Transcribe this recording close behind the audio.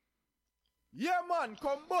Yeah, man,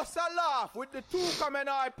 come bust a laugh with the Two Common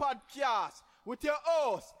Eye podcast with your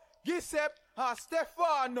host, Giuseppe and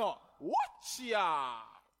Stefano. Watch ya!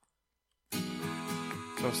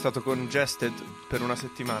 Sono stato congested per una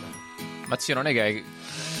settimana. Ma zio, non è che...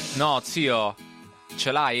 No, zio,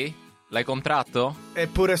 ce l'hai? L'hai contratto?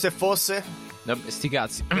 Eppure se fosse? Sti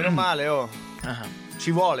cazzi. Meno male, oh.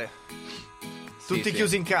 Ci vuole. Tutti sì.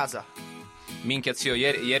 chiusi in casa. Minchia, zio,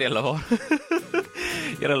 ieri al lavoro...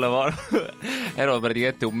 Ieri al lavoro ero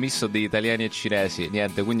praticamente un misto di italiani e cinesi.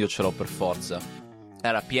 Niente, quindi io ce l'ho per forza.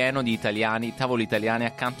 Era pieno di italiani, tavolo italiani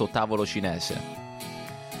accanto tavolo cinese.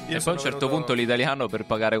 E poi a un certo punto l'italiano, per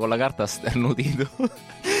pagare con la carta, ha sternutito.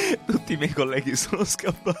 Tutti i miei colleghi sono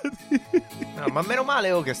scappati. No, ma meno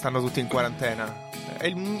male, oh, che stanno tutti in quarantena. È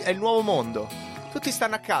il nuovo mondo. Tutti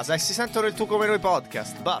stanno a casa e si sentono il Tu Come Noi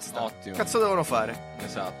podcast. Basta. Ottimo. Cazzo devono fare?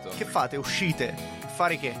 Esatto. Che fate? Uscite?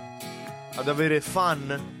 Fare che? Ad avere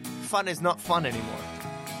fun? Fun is not fun anymore.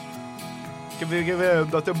 Che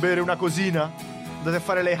andate a bere una cosina? Andate a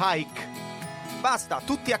fare le hike? Basta,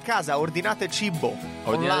 tutti a casa, ordinate cibo.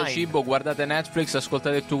 Ordinate online. cibo, guardate Netflix,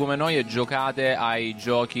 ascoltate Tu Come Noi e giocate ai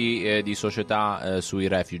giochi di società sui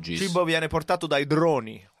refugees. Cibo viene portato dai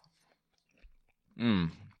droni.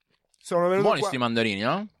 Sono venuto Buoni qua. sti mandarini,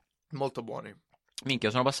 no? Molto buoni. Minchia,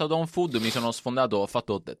 sono passato a un food, mi sono sfondato, ho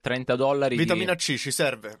fatto $30 Vitamina C ci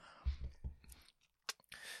serve.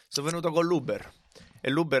 Sono venuto con l'Uber e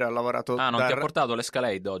l'Uber ha lavorato. Ah, non ti ha portato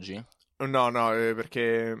l'Escalade oggi? No,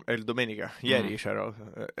 perché è il domenica. Ieri c'ero.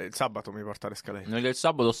 Il sabato mi porta l'Escalade. Noi del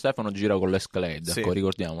sabato Stefano gira con l'Escalade, Sì. ecco,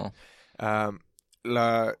 ricordiamolo.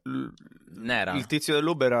 Nera. Il tizio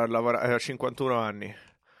dell'Uber ha 51 anni.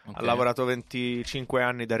 Ok. Ha lavorato 25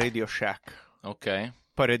 anni da Radio Shack. Ok.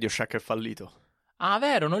 Poi Radio Shack è fallito. Ah,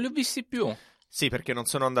 vero, non li ho visti più. Sì, perché non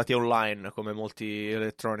sono andati online come molti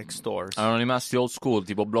electronic stores. Erano rimasti old school,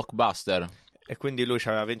 tipo Blockbuster. E quindi lui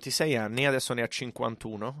aveva 26 anni, adesso ne ha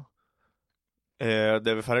 51.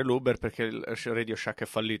 Deve fare l'Uber perché il Radio Shack è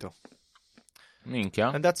fallito. Minchia.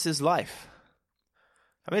 And that's his life.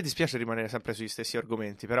 A me dispiace rimanere sempre sugli stessi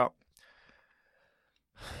argomenti, però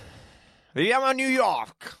viviamo a New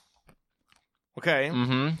York, ok?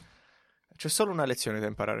 Mhm. C'è solo una lezione da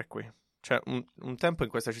imparare qui. C'è un tempo in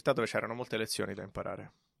questa città dove c'erano molte lezioni da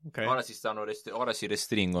imparare, ok? Ora si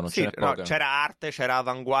restringono, Sì, ce n'è poca. c'era arte, c'era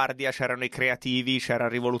avanguardia, c'erano i creativi, c'era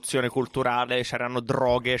rivoluzione culturale, c'erano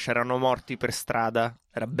droghe, c'erano morti per strada.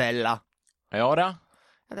 Era bella. E ora?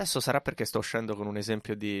 Adesso sarà perché sto uscendo con un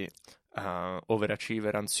esempio di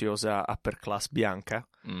overachiever, ansiosa, upper class bianca,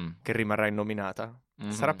 che rimarrà innominata.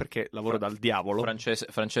 Mhm. Sarà perché lavoro dal diavolo.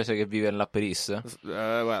 Francese che vive nell'Upper East?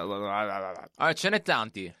 Ce n'è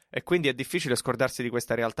tanti. E quindi è difficile scordarsi di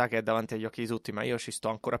questa realtà che è davanti agli occhi di tutti, ma io ci sto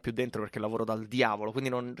ancora più dentro perché lavoro dal diavolo, quindi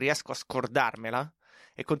non riesco a scordarmela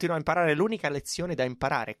e continuo a imparare l'unica lezione da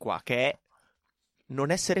imparare qua, che è non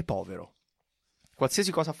essere povero.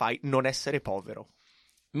 Qualsiasi cosa fai, non essere povero.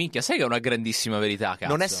 Minchia, sai che è una grandissima verità, cazzo.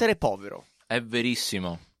 Non essere povero. È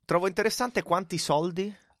verissimo. Trovo interessante quanti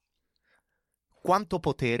soldi, quanto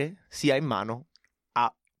potere sia in mano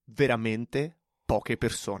a veramente poche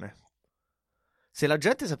persone. Se la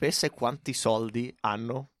gente sapesse quanti soldi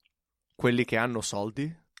hanno quelli che hanno soldi,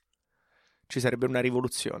 ci sarebbe una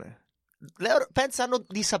rivoluzione. Loro pensano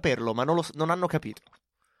di saperlo, ma non hanno capito.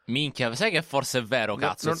 Minchia, sai che forse è vero,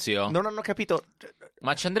 cazzo, zio? Non hanno capito.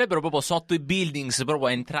 Ma ci andrebbero proprio sotto i buildings, proprio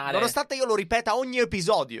a entrare. Nonostante io lo ripeta ogni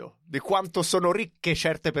episodio di quanto sono ricche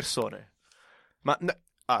certe persone. Ma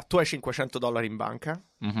tu hai $500 in banca,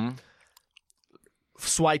 Mhm.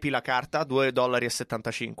 swipi la carta,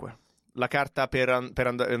 $2,75. La carta per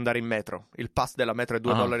andare in metro. Il pass della metro è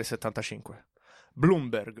 $2,75.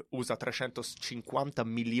 Bloomberg usa $350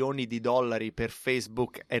 milioni per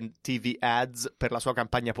Facebook e TV ads per la sua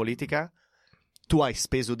campagna politica. Tu hai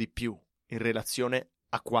speso di più in relazione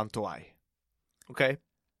a quanto hai. Ok?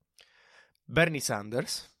 Bernie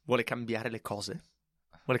Sanders vuole cambiare le cose.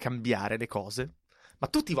 Ma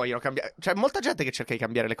tutti vogliono cambiare. C'è molta gente che cerca di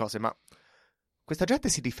cambiare le cose, ma questa gente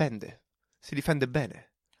si difende. Si difende bene.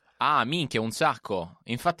 Ah, minchia, un sacco.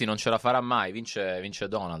 Infatti non ce la farà mai, vince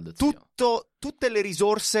Donald, zio. Tutte le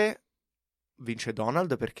risorse vince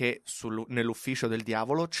Donald perché nell'ufficio del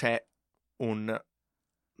diavolo c'è un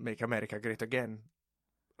Make America Great Again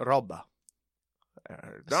roba.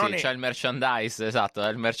 Sì, c'è il merchandise, esatto, è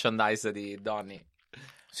il merchandise di Donny.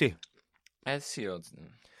 Sì. Sì, lo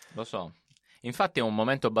so. Infatti è un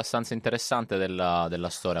momento abbastanza interessante della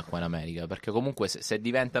storia qua in America, perché comunque se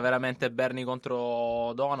diventa veramente Bernie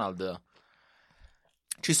contro Donald...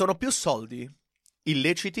 Ci sono più soldi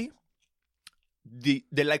illeciti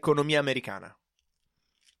dell'economia americana.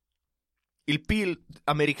 Il PIL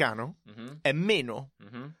americano è meno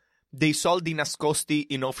Mhm. dei soldi nascosti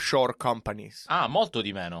in offshore companies. Ah, molto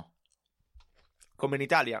di meno. Come in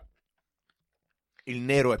Italia il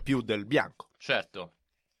nero è più del bianco. Certo.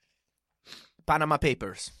 Panama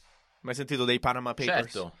Papers. Mai sentito dei Panama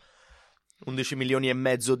Papers? Certo. 11 milioni e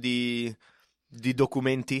mezzo di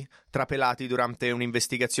documenti trapelati durante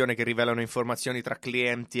un'investigazione che rivelano informazioni tra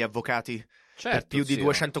clienti e avvocati Certo, per più di zio.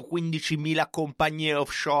 215.000 compagnie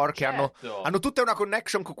offshore che Certo. hanno tutta una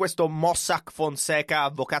connection con questo Mossack Fonseca,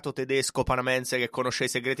 avvocato tedesco panamense che conosce i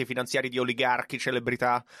segreti finanziari di oligarchi,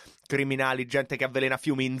 celebrità, criminali, gente che avvelena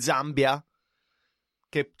fiumi in Zambia,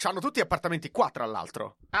 che hanno tutti appartamenti qua tra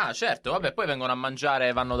l'altro. Ah, certo, vabbè, poi vengono a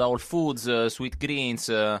mangiare, vanno da Whole Foods, Sweet Greens.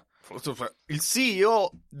 Il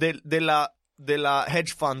CEO della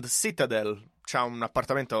hedge fund Citadel c'ha un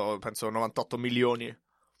appartamento, penso 98 milioni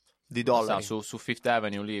di dollari. Su Fifth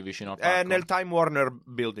Avenue, lì vicino al È parco. nel Time Warner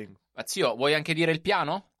Building. Ma zio, vuoi anche dire il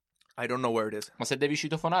piano? I don't know where it is. Ma se devi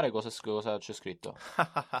citofonare, cosa c'è scritto?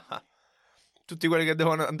 Tutti quelli che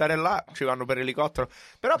devono andare là ci vanno per elicottero.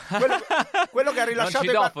 Però quello che ha rilasciato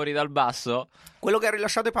Non citofori dal basso? quello che ha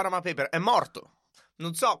rilasciato i Panama Paper è morto.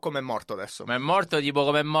 Non so come è morto adesso. Ma è morto tipo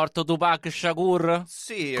come è morto Tupac Shakur?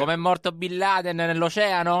 Sì, Come è morto Bin Laden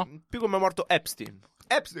nell'oceano? più come è morto Epstein.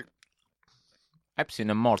 Epstein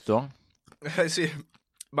è morto? Sì.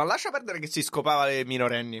 Ma lascia perdere che si scopava le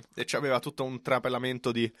minorenni e c'aveva tutto un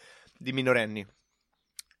trapellamento di minorenni.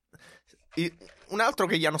 Un altro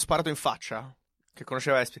che gli hanno sparato in faccia, che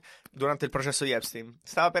conosceva Epstein, durante il processo di Epstein,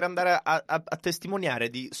 stava per andare a testimoniare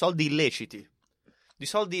di soldi illeciti. Di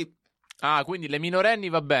soldi... Ah, quindi le minorenni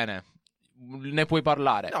va bene. Ne puoi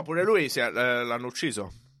parlare. No, pure lui l'hanno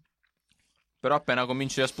ucciso. Però appena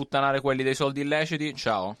cominci a sputtanare quelli dei soldi illeciti,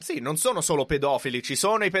 ciao. Sì, non sono solo pedofili, ci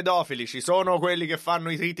sono i pedofili, ci sono quelli che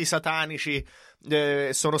fanno i riti satanici,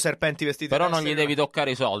 sono serpenti vestiti Però da non gli essere- devi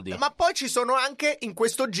toccare i soldi. Ma poi ci sono anche in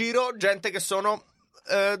questo giro gente che sono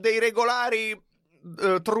dei regolari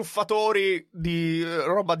truffatori di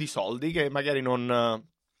roba di soldi, che magari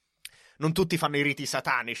non tutti fanno i riti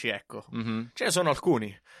satanici, ecco. Mhm, Ce ne sono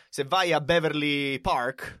alcuni. Se vai a Beverly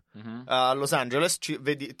Park, mhm. a Los Angeles, ti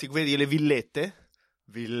vedi le villette.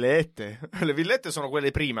 Villette? Le villette sono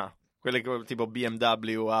quelle prima. Quelle tipo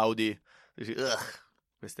BMW, Audi. Dici, "Ugh,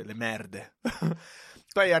 queste le merde."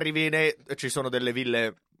 Poi arrivi ci sono delle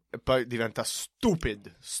ville e poi diventa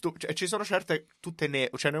stupid. Cioè, ci sono certe tutte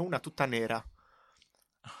nere. Ce n'è una tutta nera.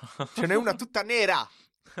 Ce n'è una tutta nera.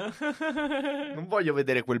 Non voglio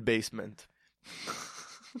vedere quel basement.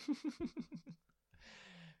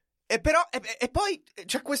 E poi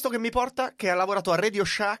c'è questo che mi porta, che ha lavorato a Radio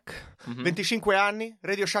Shack, Mhm. 25 anni,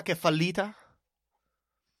 Radio Shack è fallita,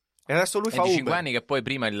 e adesso lui fa 25 Uber. anni che poi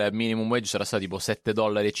prima il minimum wage sarà stato tipo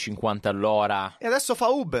 $7,50 all'ora. E adesso fa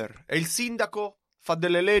Uber, e il sindaco fa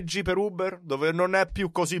delle leggi per Uber, dove non è più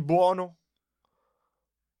così buono.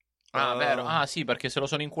 Ah, vero? Ah, sì, perché se lo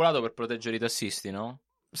sono inculato per proteggere i tassisti, no?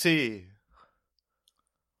 Sì.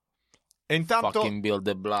 E intanto... Fucking Bill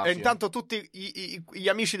de Blasio. E intanto tutti gli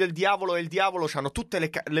amici del diavolo e il diavolo hanno tutte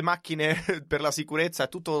le macchine per la sicurezza, è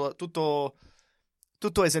tutto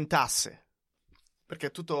esentasse. Perché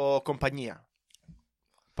è tutto compagnia.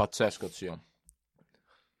 Pazzesco, zio.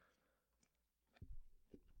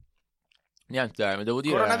 Niente, mi devo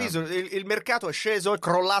dire... Coronavirus, il mercato è sceso, è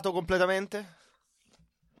crollato completamente.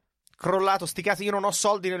 Crollato, sti cazzi, io non ho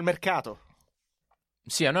soldi nel mercato.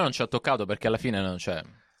 Sì, a noi non ci ha toccato perché alla fine non c'è.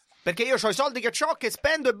 Perché io ho i soldi che ho, che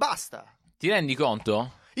spendo e basta. Ti rendi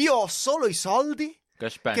conto? Io ho solo i soldi Che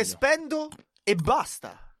spendo. che spendo e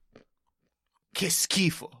basta. Che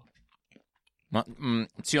schifo. Ma,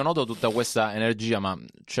 zio, noto tutta questa energia, ma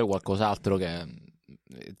c'è qualcos'altro che...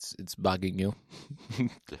 It's bugging you?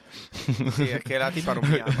 Sì, è che la tipa non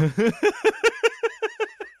mi ama.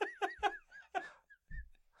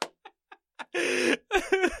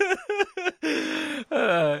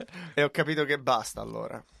 E ho capito che basta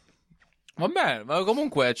allora. Vabbè, ma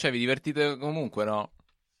comunque, cioè, vi divertite comunque, no?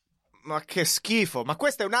 Ma che schifo. Ma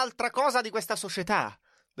questa è un'altra cosa di questa società,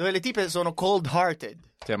 dove le tipe sono cold hearted.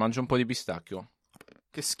 Cioè, mangio un po' di pistacchio.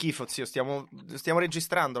 Che schifo, zio. Stiamo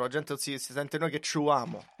registrando. La gente si sente noi che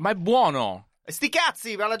ciuamo. Ma è buono! E sti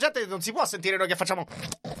cazzi, ma la gente non si può sentire noi che facciamo.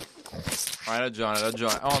 Hai ragione, hai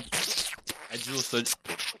ragione. Oh, è giusto.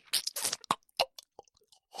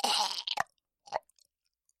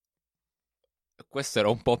 Questo era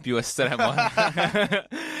un po' più estremo.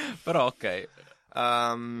 Però ok.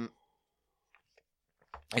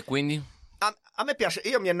 E quindi? A me piace,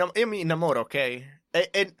 io mi innamoro, ok?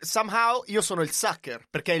 E somehow io sono il sucker,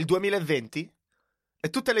 perché è il 2020 e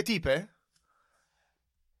tutte le tipe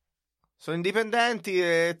Sono indipendenti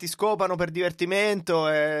e ti scopano per divertimento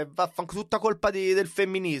e tutta colpa del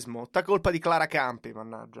femminismo, tutta colpa di Clara Campi,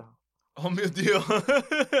 mannaggia. Oh mio Dio.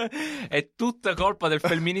 È tutta colpa del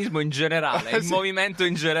femminismo in generale. Il movimento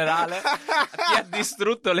in generale ti ha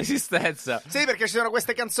distrutto l'esistenza. Sì, perché ci sono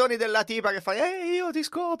queste canzoni della tipa che fa io ti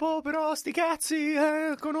scopo, però sti cazzi,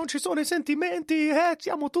 non ci sono i sentimenti,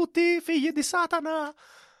 siamo tutti figli di Satana.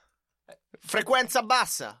 Frequenza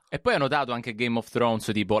bassa. E poi ho notato anche Game of Thrones,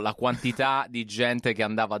 tipo la quantità di gente che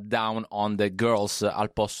andava down on the girls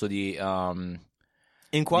al posto di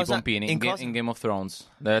In cosa? di pompini In in Game of Thrones,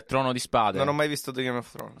 del Trono di Spade. Non ho mai visto The Game of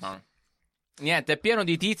Thrones. No. Niente, è pieno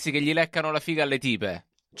di tizi che gli leccano la figa alle tipe.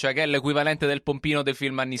 Cioè che è l'equivalente del pompino del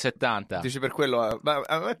film anni 70. Dici per quello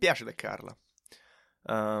a me piace leccarla.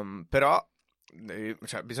 Però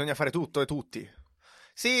cioè, bisogna fare tutto e tutti.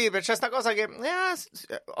 Sì, c'è sta cosa che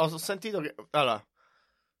ho sentito che allora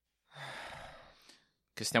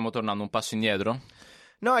Che stiamo tornando un passo indietro?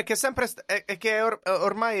 no, è che sempre è che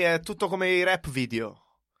ormai è tutto come i rap video.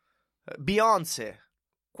 Beyoncé.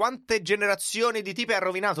 Quante generazioni di tipi ha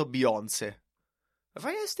rovinato Beyoncé?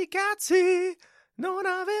 Fai sti cazzi, non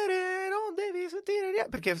devi sentire niente.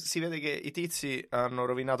 Perché si vede che i tizi hanno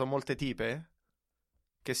rovinato molte tipe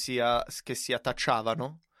che si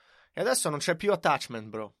attacciavano. E adesso non c'è più attachment,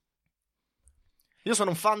 bro. Io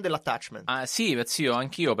sono un fan dell'attachment. Ah sì, zio,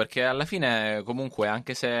 anch'io, perché alla fine comunque,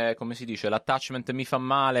 anche se, come si dice, l'attachment mi fa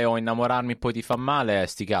male o innamorarmi poi ti fa male,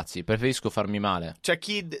 sti cazzi, preferisco farmi male. C'è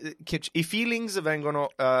i feelings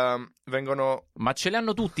vengono Ma ce li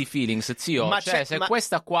hanno tutti i feelings, zio. Ma cioè, se ma-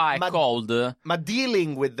 questa qua è ma- cold, ma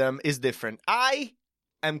dealing with them is different. I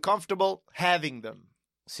am comfortable having them.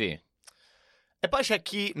 sì. E poi c'è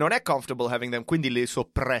chi non è comfortable having them, quindi li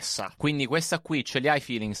soppressa. Quindi questa qui ce li ha i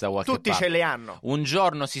feelings da qualche Tutti parte. ce li hanno. Un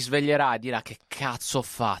giorno si sveglierà e dirà che cazzo ho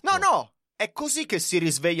fatto. No, è così che si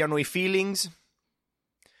risvegliano i feelings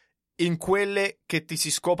in quelle che ti si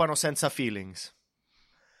scopano senza feelings.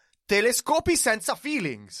 Te le scopi senza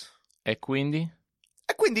feelings. E quindi?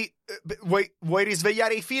 E quindi vuoi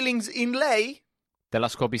risvegliare i feelings in lei? Te la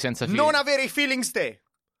scopi senza feelings? Non avere i feelings te.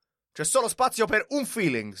 C'è solo spazio per un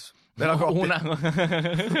feelings della coppia.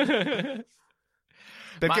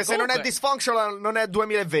 Perché Ma se non è comunque- dysfunctional non è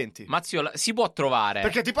 2020. Ma zio, si può trovare.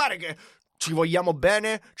 Perché ti pare che ci vogliamo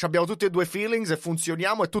bene, ci abbiamo tutti e due feelings e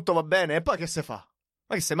funzioniamo e tutto va bene, e poi che se fa?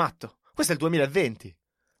 Ma che sei matto? Questo è il 2020.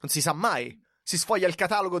 Non si sa mai. Si sfoglia il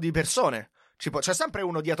catalogo di persone. C'è sempre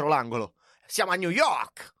uno dietro l'angolo. Siamo a New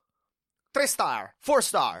York. 3 star, 4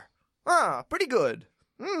 star. Ah, pretty good.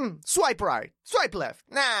 Swipe right, swipe left.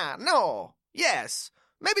 Nah, no. Yes.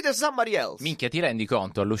 Maybe there's somebody else. Minchia, ti rendi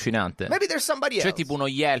conto? Allucinante. Maybe there's somebody else. C'è tipo uno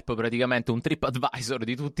Yelp, praticamente, un TripAdvisor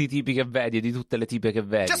di tutti i tipi che vedi e di tutte le tipe che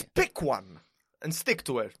vedi. Just pick one and stick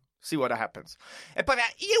to it. See what happens. E poi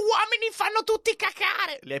gli uomini fanno tutti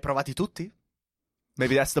cacare. Li hai provati tutti?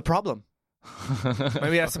 Maybe that's the problem.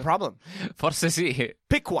 Maybe that's the problem. Forse sì.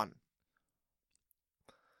 Pick one.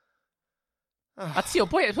 Ah, zio,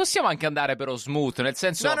 poi possiamo anche andare però smooth, nel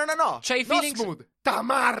senso... No. C'hai i Non feelings... smooth.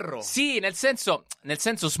 Tamarro. Sì, nel senso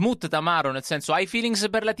smooth tamaro, nel senso hai feelings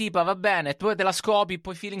per la tipa, va bene, tu te la scopi,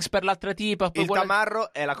 poi feelings per l'altra tipa, poi Il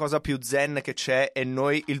tamarro è la cosa più zen che c'è e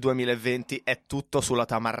noi il 2020 è tutto sulla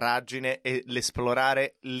tamarraggine e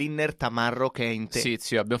l'esplorare l'inner tamarro che è in te. Sì,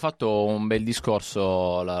 zio, abbiamo fatto un bel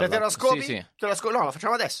discorso. Te lo scopi? Sì. Te lo no, lo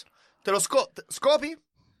facciamo adesso. Te lo scopi?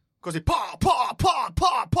 Così, pa.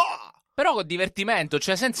 Però con divertimento,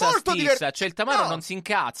 cioè senza Molto stizza, cioè il tamaro No, non si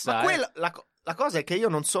incazza. Ma quella, la cosa è che io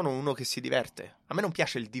non sono uno che si diverte. A me non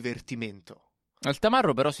piace il divertimento. Il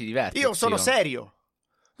tamarro però si diverte. Io sono zio. serio.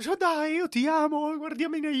 Dicevo, dai, io ti amo,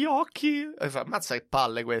 guardiami negli occhi. E fa, mazza che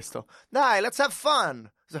palle questo. Dai, let's have fun.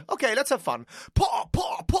 Ok, let's have fun. Po.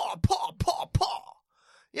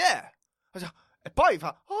 Yeah. E poi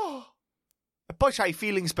fa, oh. E poi c'hai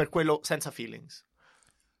feelings per quello senza feelings.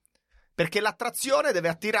 Perché l'attrazione deve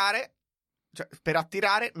attirare. Cioè, per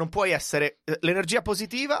attirare non puoi essere... L'energia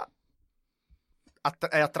positiva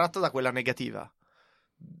è attratta da quella negativa.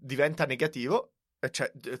 Diventa negativo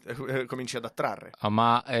e cominci ad attrarre. Ah,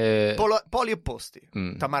 ma... Poli opposti.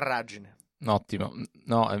 Mm. Tamarragine. Ottimo.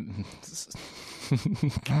 No.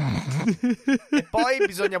 E poi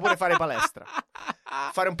bisogna pure fare palestra.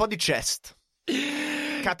 Fare un po' di chest.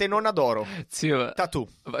 Catenona d'oro. Zio... Tattoo.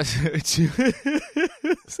 Zio...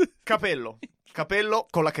 Capello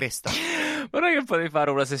con la cresta. Ma non è che potevi fare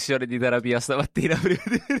una sessione di terapia stamattina prima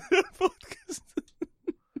di venire al podcast?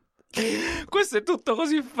 Questo è tutto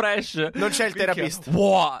così fresh. Non c'è il terapista.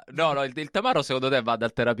 Wow. No, il tamarro secondo te va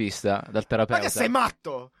dal terapista, dal terapeuta? Ma che sei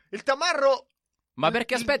matto? Il tamarro Ma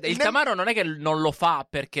perché aspetta, il tamarro non è che non lo fa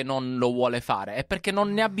perché non lo vuole fare, è perché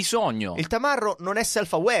non ne ha bisogno. Il tamarro non è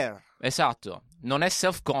self-aware. Esatto, non è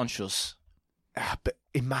self-conscious.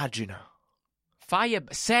 Immagina.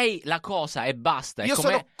 Sei la cosa e basta. Io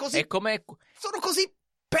sono così... Sono così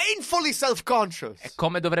painfully self-conscious. È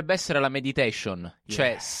come dovrebbe essere la meditation.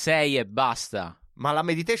 Cioè, sei e basta. Ma la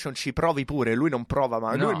meditation ci provi pure, lui non prova,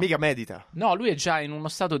 ma No. lui mica medita. No, lui è già in uno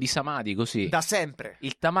stato di samadhi, così. Da sempre.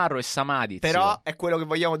 Il tamarro è samadhi, Però zio. è quello che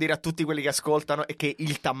vogliamo dire a tutti quelli che ascoltano, è che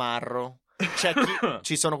il tamarro... C'è chi...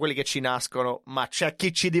 ci sono quelli che ci nascono, ma c'è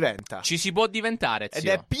chi ci diventa. Ci si può diventare, Ed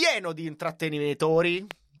zio. è pieno di intrattenitori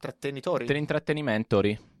Per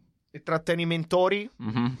intrattenimentori.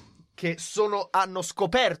 Mhm. che hanno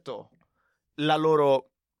scoperto la loro...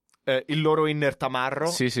 il loro inner tamarro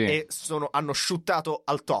Sì, sì. e hanno shottato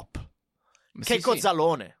al top. Sì, Che sì.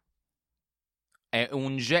 cozzalone. È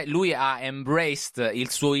lui ha embraced il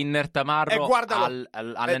suo inner tamarro guardalo.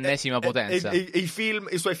 all'ennesima potenza. I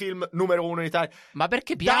suoi film numero 1 in Italia. Ma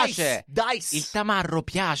perché piace? Dice. Il tamarro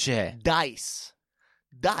piace. Dice.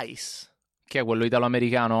 Che è quello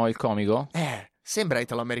italo-americano, il comico? Sembra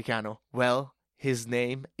italo-americano. Well, his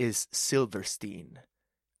name is Silverstein.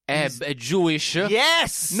 È Jewish?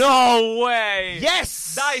 Yes! No way!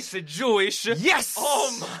 Yes! Dice è Jewish? Yes! Oh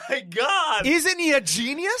my god! Isn't he a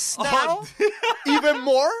genius Oh, now? Even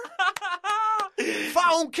more?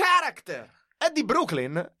 Fa un character! È di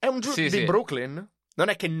Brooklyn? È un Sì, di sì. Brooklyn? Non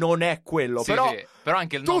è che non è quello, Sì, però... sì. Però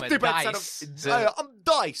anche il nome Tutti pensano... Dice.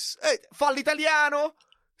 Dice! Fa l'italiano...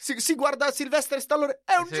 Si guarda Sylvester Stallone...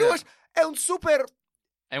 È un Sì. Jewish... È un super...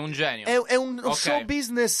 È un genio. È un Ok. show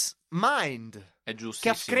business mind È che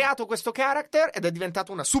giustissimo. ha creato questo character ed è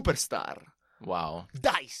diventato una superstar. Wow.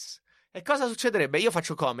 Dice! E cosa succederebbe? Io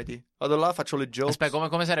faccio comedy. Vado là, faccio le jokes. Aspetta,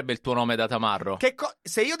 come sarebbe il tuo nome da tamarro?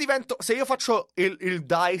 Se io faccio il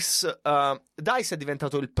Dice, Dice è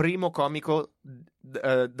diventato il primo comico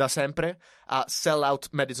da sempre a sell out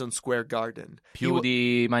Madison Square Garden. Più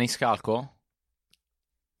di Maniscalco?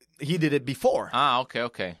 He did it before. Ah,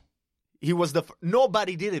 ok. He was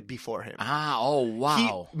nobody did it before him. Ah, oh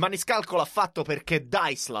wow. Maniscalco l'ha fatto perché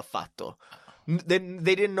Dice l'ha fatto. They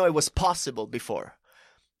didn't know it was possible before.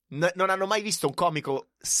 Non hanno mai visto un comico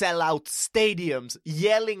sell out stadiums,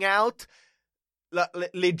 yelling out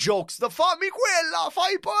le jokes. Fammi quella,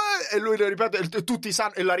 fai poi. E lui le ripete, e tutti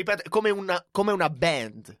sanno, e la ripete come una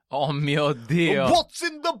band. Oh mio Dio. What's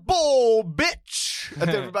in the bowl, bitch? And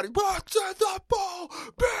everybody, what's in the bowl,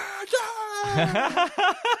 bitch?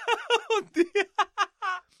 Oddio.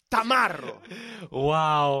 Tamarro.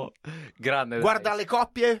 Wow. Grande. Guarda Dice. le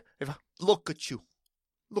coppie e fa, look at you.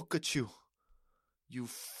 You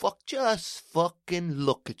just fucking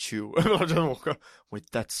look at you. With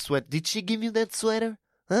that sweat. Did she give you that sweater?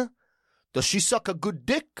 Huh? Does she suck a good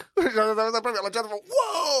dick? La gente fa,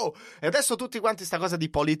 wow! E adesso tutti quanti sta cosa di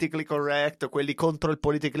politically correct, quelli contro il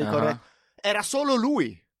politically correct. Era solo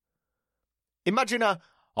lui. Immagina...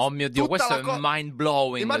 Oh mio Dio, tutta questo la è mind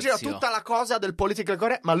blowing. Immagina tutta la cosa del politically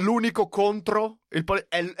correct, ma l'unico contro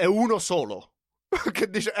è uno solo. Che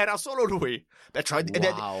dice, era solo lui.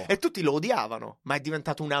 Wow. E tutti lo odiavano, ma è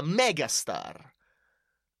diventato una megastar.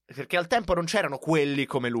 Perché al tempo non c'erano quelli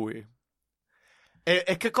come lui.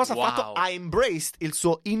 E che cosa Wow. ha fatto? Ha embraced il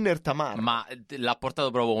suo inner tamarro. Ma l'ha portato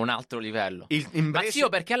proprio a un altro livello. Ma Ma zio,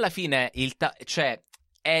 perché alla fine cioè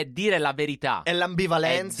è dire la verità. è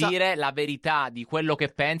l'ambivalenza. È dire la verità di quello che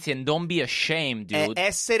pensi and don't be ashamed, dude. È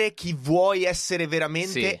essere chi vuoi essere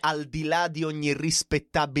veramente, Sì. al di là di ogni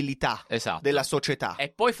rispettabilità Esatto. della società. E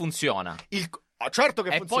poi funziona. Certo che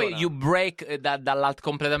E funziona. poi you break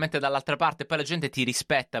completamente dall'altra parte e poi la gente ti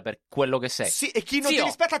rispetta per quello che sei. Sì, e chi non Zio. ti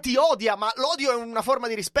rispetta ti odia, ma l'odio è una forma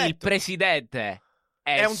di rispetto. Il presidente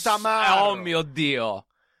È un tamarro. Oh mio Dio.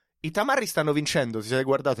 I tamarri stanno vincendo, ti sei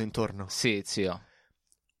guardato intorno. Sì, zio.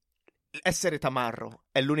 Essere tamarro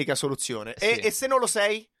è l'unica soluzione. Sì. E se non lo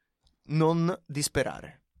sei, non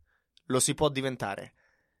disperare. Lo si può diventare.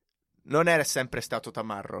 Non era sempre stato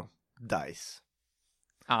tamarro. Dice.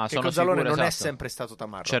 Ah, Che sono Cozzalone sicuro, non è esatto. sempre stato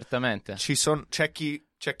tamarro. Certamente. C'è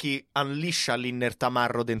chi unleasha l'inner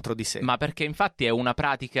tamarro dentro di sé. Ma perché infatti è una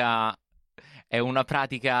pratica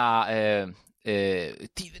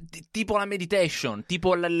tipo la meditation,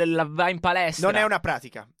 tipo la vai in palestra. Non è una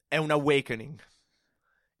pratica, è un awakening.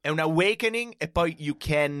 È un awakening e poi you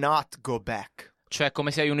cannot go back. Cioè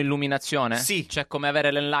come se hai un'illuminazione? Sì. Cioè come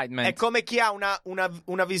avere l'enlightenment. È come chi ha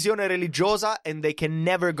una visione religiosa and they can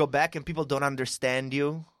never go back and people don't understand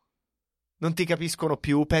you. Non ti capiscono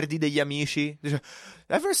più, perdi degli amici. Dice,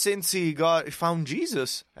 ever since he found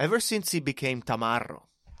Jesus, ever since he became tamarro.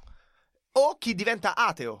 O chi diventa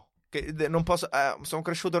ateo che non posso, sono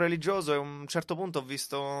cresciuto religioso e a un certo punto ho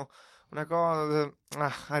visto una cosa,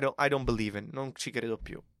 I don't believe in, non ci credo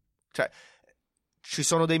più. Cioè, ci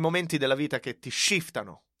sono dei momenti della vita che ti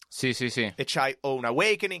shiftano. Sì. E c'hai un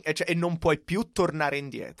awakening e non puoi più tornare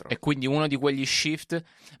indietro. E quindi uno di quegli shift.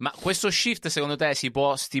 Ma questo shift secondo te si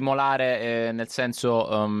può stimolare nel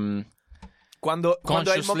senso quando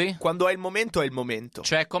consciously? Quando è il momento è il momento.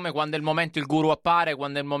 Cioè come quando è il momento il guru appare,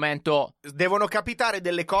 quando è il momento... Devono capitare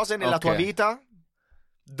delle cose nella tua vita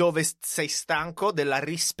dove sei stanco della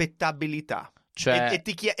rispettabilità. Cioè... E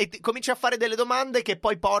ti cominci a fare delle domande che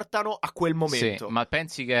poi portano a quel momento. Sì, ma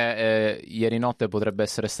pensi che ieri notte potrebbe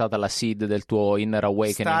essere stata la seed del tuo inner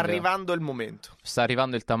awakening? Sta arrivando il momento. Sta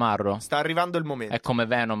arrivando il tamarro? Sta arrivando il momento. È come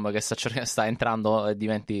Venom che sta entrando e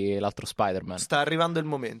diventi l'altro Spider-Man. Sta arrivando il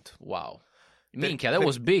momento. Wow. Minchia, that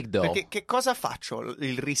was big though. Perché che cosa faccio?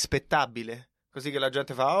 Il rispettabile? Così che la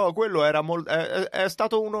gente fa, oh, quello era è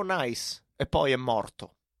stato uno nice. E poi è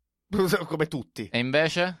morto. Come tutti. E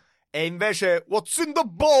invece? E invece, what's in the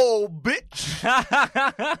bowl, bitch?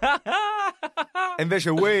 E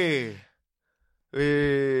invece,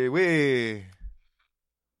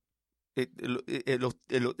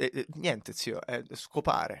 niente, zio, è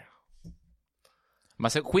scopare. Ma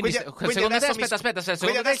quindi secondo te, aspetta,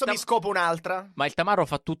 quindi adesso mi scopo un'altra. Ma il tamarro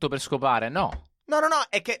fa tutto per scopare? No,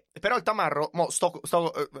 è che però il tamarro,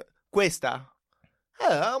 questa.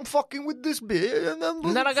 I'm fucking with this bitch. And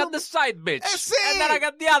then I got the side bitch. Sì. And then I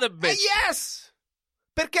got the other bitch. Yes.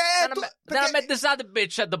 Perché then I met this other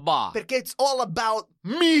bitch at the bar. Perché it's all about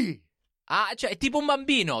me. Ah, cioè è tipo un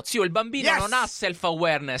bambino. Zio, il bambino non ha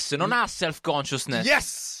self-awareness, non ha self-consciousness.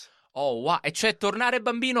 Yes. Oh, wow. E cioè tornare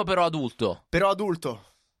bambino però adulto.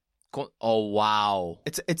 Oh, wow.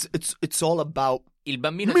 It's all about il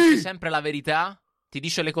bambino me. dice sempre la verità. Ti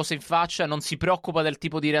dice le cose in faccia, non si preoccupa del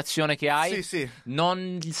tipo di reazione che hai. Sì.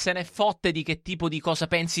 Non se ne fotte di che tipo di cosa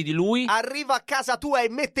pensi di lui. Arriva a casa tua e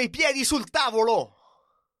mette i piedi sul tavolo.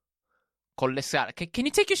 Con le scarpe. Can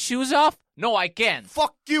you take your shoes off? No, I can't.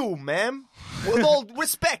 Fuck you, man. With all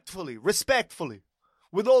respectfully.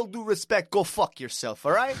 With all due respect, go fuck yourself,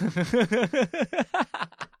 all right?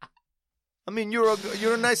 I mean, you're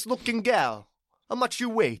a nice looking gal. How much you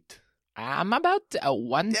weight? I'm about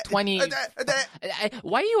 120.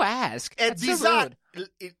 Why you ask? È so rude.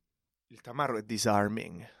 Il tamarro è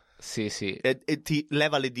disarming. Sì. E ti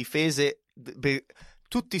leva le difese.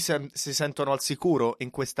 Tutti si sentono al sicuro in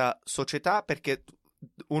questa società perché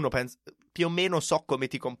uno pensa, più o meno so come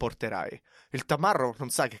ti comporterai. Il tamarro non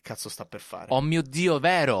sa che cazzo sta per fare. Oh mio Dio,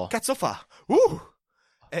 vero? Cazzo fa?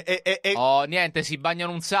 Oh, niente, si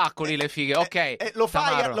bagnano un sacco lì le fighe. Ok. Lo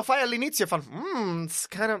fai all'inizio e fa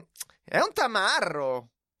è un tamarro.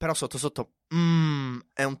 Però sotto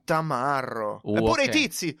è un tamarro. Eppure okay. I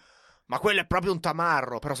tizi, ma quello è proprio un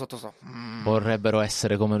tamarro. Però sotto vorrebbero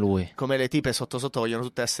essere come lui. Come le tipe sotto vogliono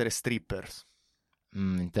tutte essere strippers.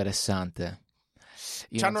 Interessante.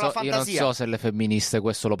 Io C'hanno la fantasia. Io non so se le femministe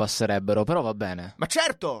questo lo passerebbero, però va bene. Ma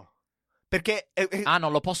certo! Perché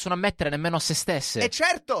non lo possono ammettere nemmeno a se stesse. E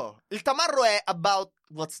certo! Il tamarro è about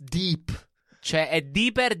what's deep. Cioè è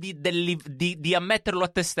deeper di ammetterlo a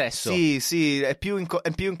te stesso. Sì, è più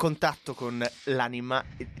in contatto con l'anima.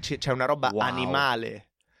 C'è una roba animale.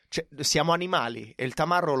 Cioè, siamo animali e il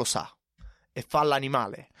tamarro lo sa. E fa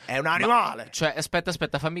l'animale. È un animale. Cioè,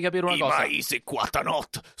 aspetta, fammi capire una cosa. Ma se quatta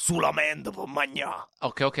notte solamente per mangiare.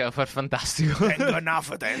 Ok, fantastico. Tengo una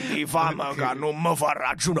fetente di fame che non mi fa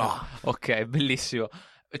ragionare. Ok, bellissimo.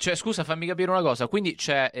 Cioè, scusa, fammi capire una cosa. Quindi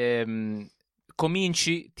c'è...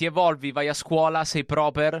 cominci, ti evolvi, vai a scuola, sei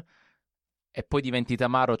proper e poi diventi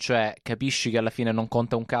tamaro, cioè capisci che alla fine non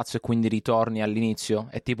conta un cazzo e quindi ritorni all'inizio?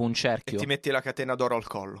 È tipo un cerchio. E ti metti la catena d'oro al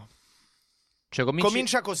collo. Cioè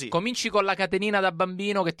comincia così. Cominci con la catenina da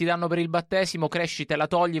bambino che ti danno per il battesimo, cresci, te la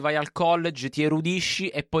togli, vai al college, ti erudisci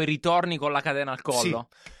e poi ritorni con la catena al collo.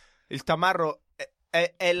 Sì. Il tamarro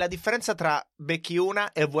è la differenza tra becchi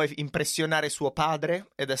una e vuoi impressionare suo padre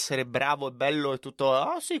ed essere bravo e bello e tutto.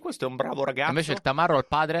 Ah sì, questo è un bravo ragazzo. Invece il tamarro al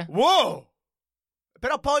padre? Wow!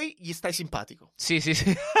 Però poi gli stai simpatico. Sì. È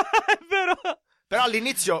vero. Però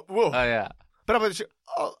all'inizio, wow. Yeah. Però poi dici,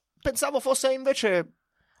 pensavo fosse invece...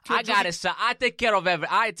 I take care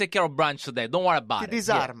of brunch today. Don't worry about it.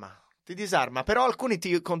 Ti disarma. Però alcuni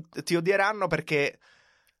ti odieranno perché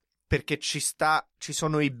ci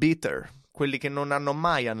sono i bitter, quelli che non hanno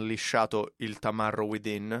mai unleashato il tamarro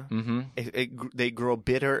within, e they grow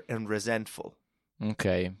bitter and resentful.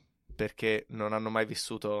 Ok. Perché non hanno mai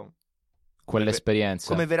vissuto quell'esperienza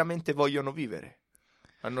come veramente vogliono vivere.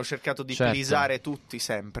 Hanno cercato di pleasare tutti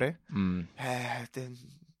sempre.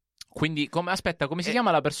 Quindi, aspetta, come si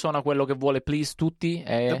chiama la persona, quello che vuole please tutti?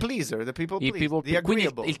 The pleaser, the people I please, people the quindi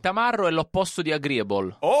agreeable. il tamarro è l'opposto di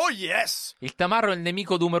agreeable. Oh yes! Il tamarro è il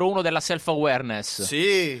nemico numero 1 della self-awareness.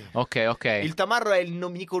 Sì. Ok. Il tamarro è il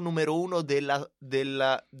nemico numero 1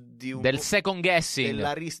 Del second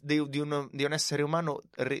guessing. di un essere umano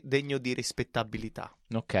degno di rispettabilità.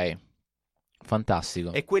 Ok.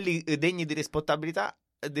 Fantastico. E quelli degni di rispettabilità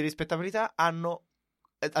hanno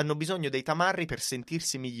bisogno dei tamarri per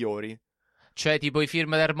sentirsi migliori. Cioè, tipo i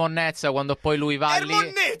film di Ermonnezza, quando poi lui va lì.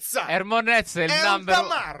 Ermonnezza è il è number un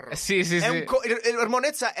tamarro. Sì.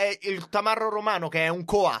 Ermonnezza è il tamarro romano, che è un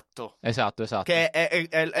coatto. Esatto. Che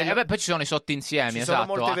Beh, poi ci sono i sottoinsiemi, ci sono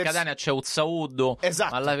esatto. molte A Catania c'è Uzzauddu.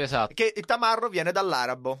 Esatto. Esatto. Che il tamarro viene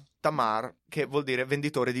dall'arabo tamar, che vuol dire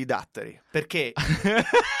venditore di datteri. Perché?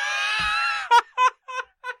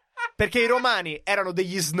 Perché i romani erano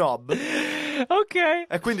degli snob. Ok.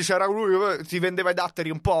 E quindi c'era lui che ti vendeva i datteri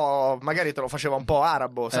un po', magari te lo faceva un po'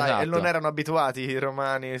 arabo, sai? Esatto. E non erano abituati i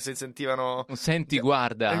romani, si sentivano... Senti,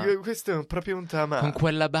 guarda. Questo è proprio un tamar. Con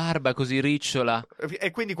quella barba così ricciola. E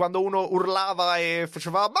quindi quando uno urlava e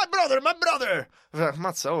faceva my brother!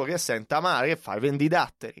 Mazza, che sei un tamar? Che fai? Vendi i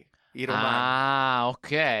datteri. I romani. Ah,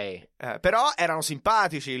 ok. Però erano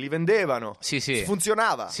simpatici, li vendevano. Sì.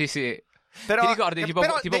 Funzionava. Sì. Però, Ti ricordi tipo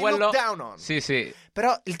they quello? look down on. Sì.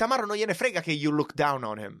 Però il tamarro non gliene frega che you look down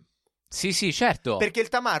on him. Sì, certo. Perché il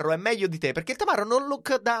tamarro è meglio di te. Perché il tamarro non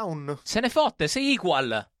look down. Se ne fotte, sei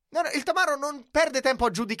equal. No, il tamarro non perde tempo a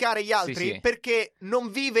giudicare gli altri. Sì. Perché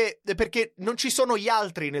non vive. Perché non ci sono gli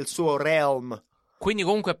altri nel suo realm. Quindi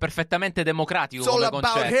comunque è perfettamente democratico It's all come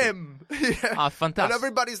about concetto. him. Ah, fantastico. And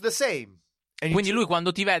everybody's the same. Quindi lui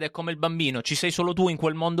quando ti vede è come il bambino, ci sei solo tu in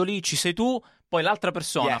quel mondo lì, ci sei tu, poi l'altra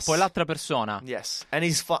persona, Yes. poi l'altra persona. Yes, and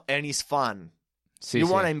he's fun. Sì, You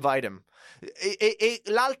sì. wanna invite him. E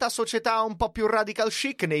l'alta società un po' più radical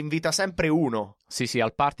chic ne invita sempre uno. Sì,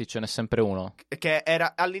 al party ce n'è sempre uno. Che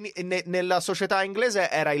era nella società inglese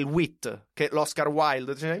era il wit, che l'Oscar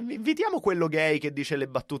Wilde. Cioè, invitiamo quello gay che dice le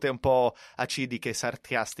battute un po' acidiche,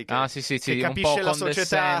 sarcastiche. Ah, sì, che un capisce po' la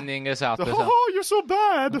società. condescending, esatto. Oh, you're so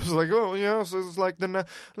bad. It's like, oh, yes, it's like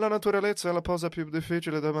la naturalezza è la cosa più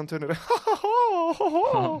difficile da mantenere.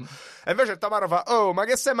 E invece il Tamaro fa, oh, ma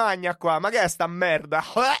che se magna qua? Ma che è sta merda?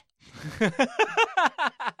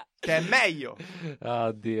 Che è meglio.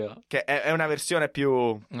 Oddio. Che è una versione più...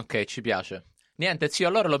 Ok, ci piace. Niente, zio,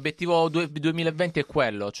 allora l'obiettivo 2020 è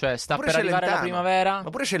quello, cioè sta Pure per arrivare la Celentano. primavera. Ma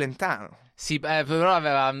pure Celentano. Sì, però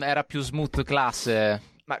era più smooth classe.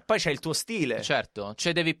 Ma poi c'è il tuo stile. Certo,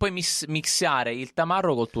 cioè devi poi mixare il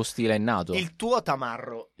tamarro col tuo stile innato. Il tuo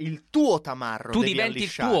tamarro Tu devi diventi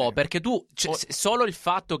allisciare. il tuo, perché tu solo il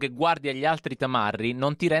fatto che guardi agli altri tamarri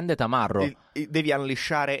non ti rende tamarro. Devi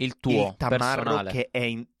allisciare Il tuo, tamarro personale. che è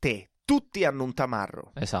in te. Tutti hanno un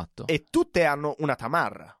tamarro. Esatto. E tutte hanno una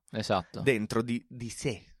tamarra Esatto. dentro di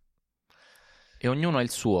sé. E ognuno ha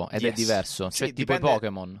il suo ed è Yes. diverso, Sì, cioè tipo dipende- i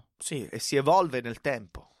Pokémon. Sì, e si evolve nel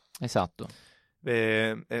tempo. Esatto.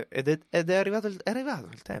 Ed è arrivato il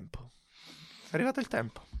tempo. È arrivato il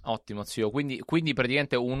tempo. Ottimo, zio. Quindi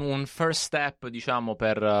praticamente un first step, diciamo,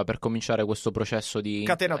 per cominciare questo processo di...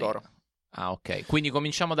 Catena d'oro. Ah, ok. Quindi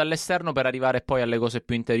cominciamo dall'esterno per arrivare poi alle cose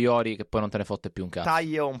più interiori che poi non te ne fotte più un cazzo.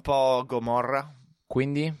 Taglio un po' Gomorra.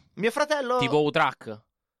 Quindi? Mio fratello... Tipo U-Track?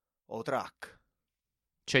 O track.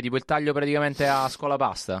 Cioè tipo il taglio praticamente a scuola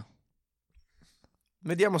pasta?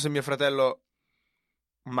 Vediamo se mio fratello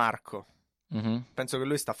Marco... Mhm. Penso che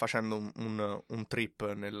lui sta facendo un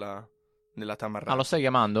trip nella Tamarra. Ah, lo stai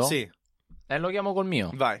chiamando? Sì, Lo chiamo col mio.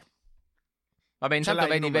 vai. Vabbè, Ce intanto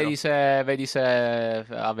l'hai il vedi se è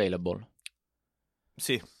available.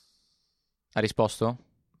 Sì. Ha risposto?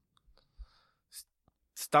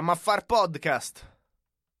 Stiamo a far podcast.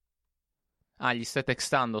 Ah, gli stai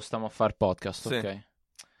textando, stiamo a fare podcast, Sì. ok.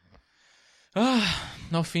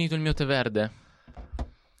 Ho finito il mio tè verde.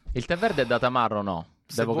 Il tè verde è da tamarro o no?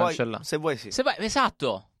 Devo cancellare. Se vuoi sì. Se vai,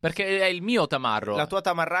 esatto, perché è il mio tamarro. La tua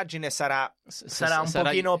tamarragine sarà un sarà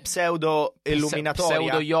pochino pseudo illuminatoria.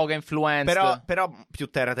 Pseudo yoga influenced. Però più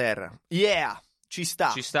terra. Yeah, ci sta.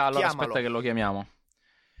 Ci sta, allora Chiamalo. aspetta che lo chiamiamo.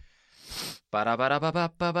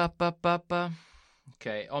 Paraparapapapapapapa.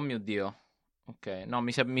 Ok, oh mio Dio. Ok, no,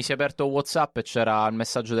 mi si è aperto WhatsApp e c'era il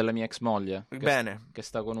messaggio della mia ex moglie. Bene, Che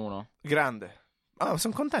sta con uno. grande.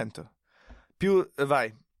 Sono contento.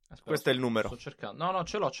 Vai. Aspetta, Questo è il numero. Sto cercando. No,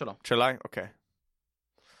 ce l'ho. Ce l'hai? Ok.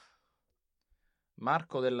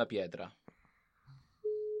 Marco della Pietra.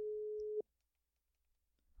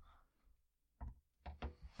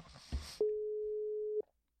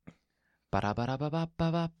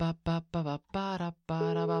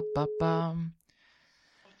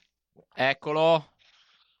 Eccolo.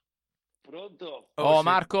 Pronto? Oh, sì.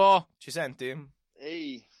 Marco? Ci senti?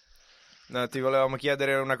 Ehi, No, ti volevamo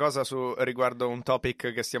chiedere una cosa riguardo un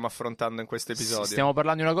topic che stiamo affrontando in questo episodio. Stiamo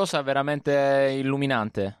parlando di una cosa veramente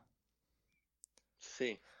illuminante.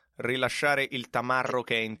 sì. Rilasciare il tamarro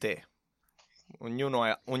che è in te. Ognuno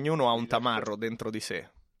ha un tamarro dentro di sé.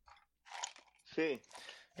 Sì.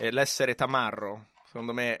 E l'essere tamarro,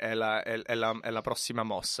 secondo me, è la prossima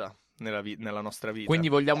mossa nella nostra vita. Quindi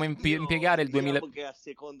vogliamo Io, impiegare il 2000... diciamo che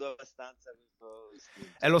assecondo abbastanza questo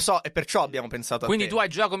istinto. Lo so, e perciò abbiamo pensato a Quindi te. tu hai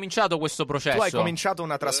già cominciato questo processo. Tu hai cominciato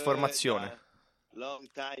una trasformazione. Già, long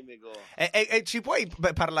time ago. E ci puoi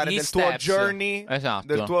parlare Gli del tuo steps. journey? Esatto.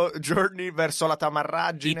 Del tuo journey verso la I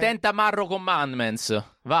tamarraggine? 10 Tamarro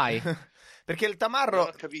Commandments. Vai. Perché il Non tamarro...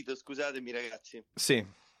 ho capito, scusatemi ragazzi. Sì.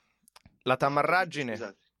 La tamarraggine...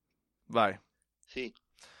 Scusate. Vai. Sì.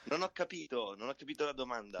 Non ho capito la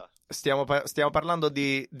domanda. Stiamo parlando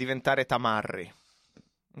di diventare tamarri.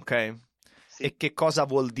 Ok? Sì. E che cosa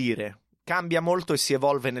vuol dire? Cambia molto e si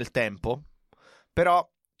evolve nel tempo, però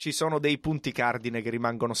ci sono dei punti cardine che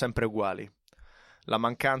rimangono sempre uguali. La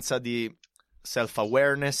mancanza di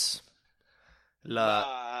self-awareness,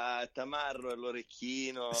 Tamarro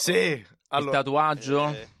all'orecchino. Sì, Il allora,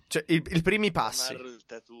 tatuaggio. cioè, i primi passi. Tamarro il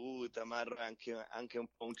tattoo, tamarro è anche un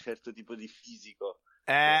po' un certo tipo di fisico.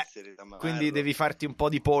 Essere tamarro. Quindi devi farti un po'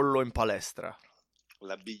 di pollo in palestra.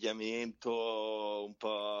 L'abbigliamento un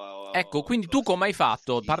po'. Ecco, quindi tu un po' come hai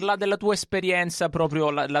fatto? schifo. Parla della tua esperienza, proprio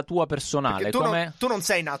la tua personale. Perché Come... tu non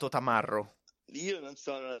sei nato tamarro. Io non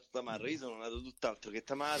sono nato tamarro, io sono nato tutt'altro che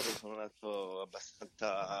tamarro, sono nato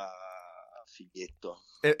abbastanza fighetto.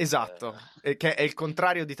 Esatto, che è il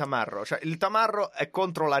contrario di tamarro. Cioè, il tamarro è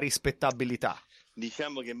contro la rispettabilità.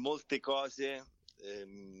 Diciamo che molte cose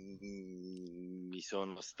mi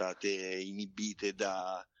sono state inibite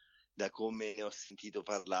da come ne ho sentito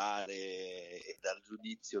parlare e dal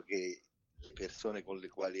giudizio che le persone con le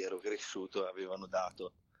quali ero cresciuto avevano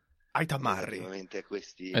dato Ai tamarri. relativamente a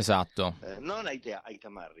questi Esatto. non ai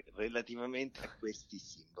tamarri, relativamente a questi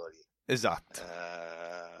simboli. Esatto.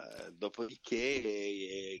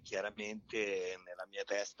 Dopodiché chiaramente nella mia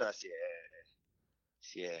testa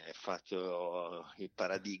si è fatto il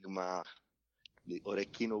paradigma di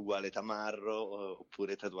orecchino uguale tamarro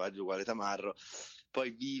oppure tatuaggio uguale tamarro. Poi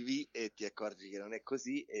vivi e ti accorgi che non è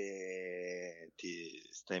così e ti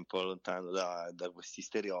stai un po' lontano da questi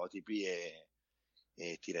stereotipi e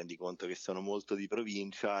ti rendi conto che sono molto di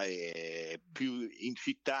provincia e più in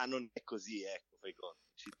città non è così, ecco, fai conto.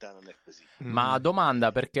 Città non è così. Ma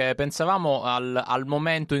domanda, perché pensavamo al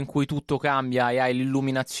momento in cui tutto cambia e hai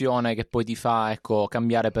l'illuminazione che poi ti fa, ecco,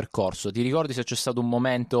 cambiare percorso. Ti ricordi se c'è stato un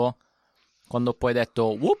momento quando poi hai detto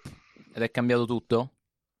whoop ed è cambiato tutto?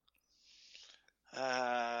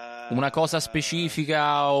 Una cosa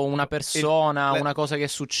specifica o una persona, una cosa che è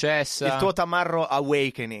successa? Il tuo tamarro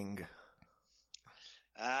awakening.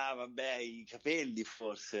 Vabbè, i capelli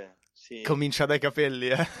forse. Sì. Comincia dai capelli,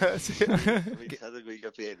 Sì. Ho cominciato con i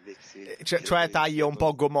capelli, sì. Cioè taglio un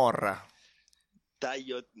po' Gomorra.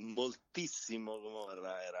 Taglio moltissimo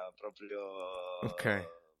Gomorra, era proprio Ok.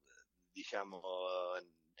 diciamo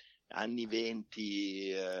anni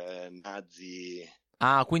 20 nazi.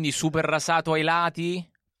 Ah, quindi super rasato ai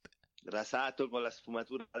lati? Rasato con la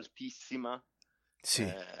sfumatura altissima.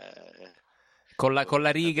 Sì. Con la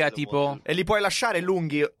riga tipo... Molto... E li puoi lasciare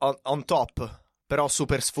lunghi on top, però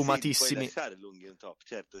super sfumatissimi. Sì, puoi lasciare lunghi on top,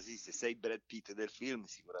 certo, sì, se sei Brad Pitt del film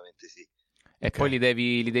sicuramente sì. E Ok. poi li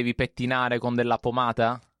devi pettinare con della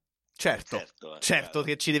pomata? Certo chiaro.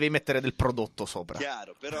 che ci devi mettere del prodotto sopra.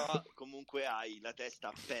 Chiaro, però comunque hai la testa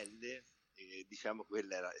a pelle e diciamo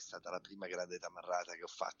quella è stata la prima grande tamarrata che ho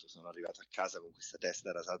fatto. Sono arrivato a casa con questa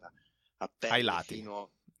testa rasata a pelle Ai lati.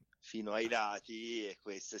 fino ai lati e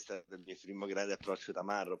questo è stato il mio primo grande approccio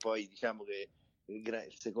tamarro. Poi diciamo che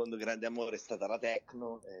il secondo grande amore è stata la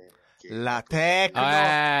techno. La techno.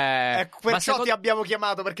 Perciò ti abbiamo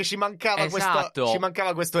chiamato perché ci mancava Esatto.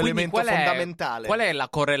 questo Quindi elemento fondamentale. Qual è la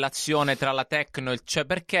correlazione tra la techno e cioè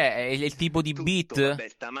perché è il tipo di tutto, beat? Vabbè,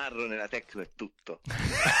 il tamarro nella techno è tutto.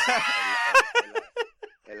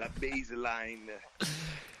 è la baseline.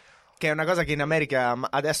 Che è una cosa che in America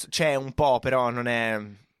adesso c'è un po', però non è...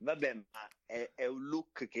 Vabbè, ma è un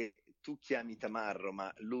look che tu chiami tamarro,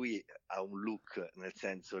 ma lui ha un look, nel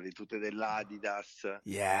senso le tute dell'Adidas.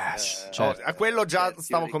 Yes. A quello già certi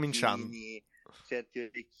stavo orecchini, cominciando. Certi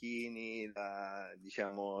orecchini,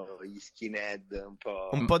 diciamo gli skinhead,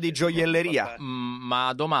 Un po' di gioielleria.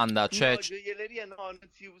 Ma domanda, cioè... No, gioielleria no, non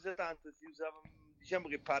si usa tanto, si usava... Diciamo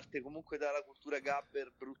che parte comunque dalla cultura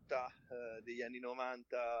gabber brutta degli anni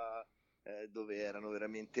 90, dove erano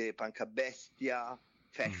veramente punk a bestia,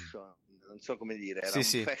 fashion, non so come dire, era Sì, un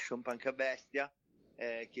sì. fashion punk a bestia,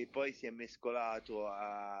 che poi si è mescolato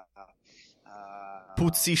a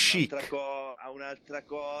Puzzi un'altra chic. a un'altra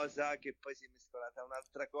cosa, che poi si è mescolata a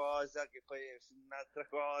un'altra cosa, che poi è un'altra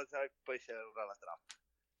cosa, e poi c'era la trap.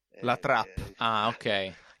 La trap. Ah,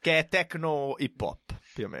 ok. Che è techno hip hop,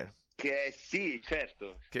 più o meno. Che è, sì,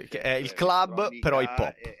 certo. Che certo, è il club, però hip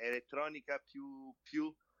hop. Elettronica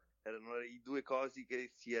più erano i due cosi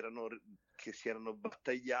che si erano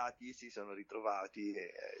battagliati, si sono ritrovati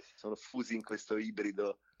e si sono fusi in questo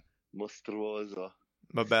ibrido mostruoso.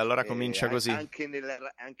 Vabbè, allora comincia così. Anche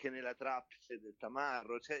nella trap c'è del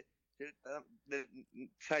tamarro,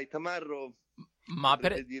 sai, tamarro Ma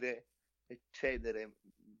potrebbe dire eccedere,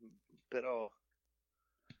 però...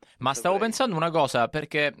 Ma stavo pensando una cosa,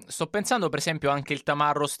 perché sto pensando per esempio anche il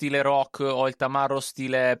tamarro stile rock o il tamarro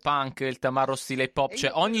stile punk, il tamarro stile hip hop,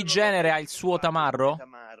 cioè ogni genere ha il suo tamarro?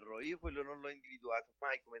 Io quello non l'ho individuato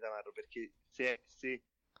mai come tamarro, perché se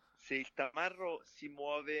il tamarro si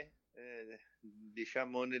muove,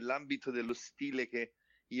 diciamo, nell'ambito dello stile che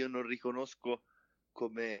io non riconosco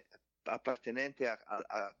come appartenente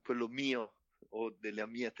a quello mio o della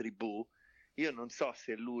mia tribù, io non so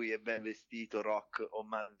se lui è ben vestito rock o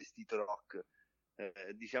mal vestito rock.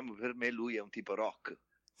 Diciamo, per me lui è un tipo rock.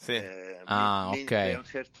 Sì. Mentre a un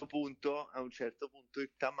certo punto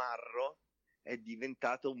il tamarro è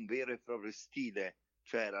diventato un vero e proprio stile,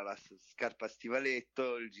 cioè era la scarpa a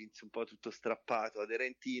stivaletto, il jeans un po' tutto strappato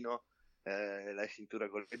aderentino, la cintura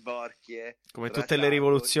con le borchie, come tutte le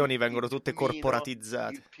rivoluzioni vengono tutte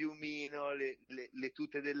corporatizzate. il piumino, le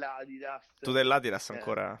tute dell'Adidas. Tu dell'Adidas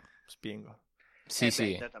ancora spingo.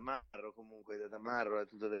 Sì. Da tamarro, comunque, da tamarro la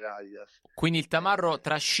tuta dell'Adidas. Quindi il tamarro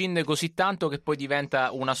trascende così tanto che poi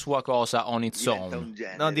diventa una sua cosa on its own.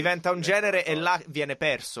 Diventa un genere e là viene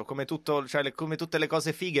perso, come tutto, cioè come tutte le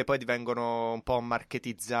cose fighe poi divengono un po'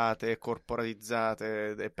 marketizzate,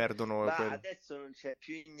 corporatizzate e perdono Ma adesso non c'è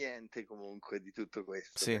più niente comunque di tutto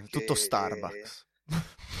questo. Sì, tutto Starbucks.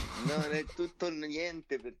 Non è tutto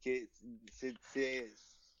niente, perché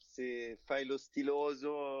se fai lo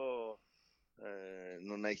stiloso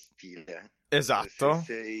non hai stile. Esatto.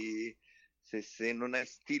 Se non hai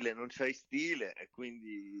stile non c'hai stile, e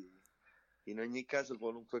quindi in ogni caso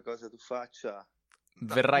qualunque cosa tu faccia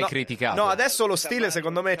verrai criticato. No, adesso lo stile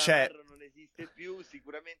secondo me c'è. Non esiste più,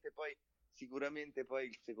 sicuramente poi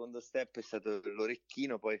il secondo step è stato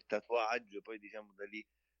l'orecchino, poi il tatuaggio, poi diciamo da lì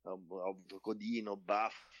ho avuto codino,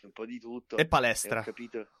 baffi, un po' di tutto. E palestra. E ho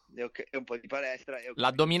capito, e un po' di palestra.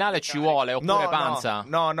 L'addominale ci vuole, oppure panza?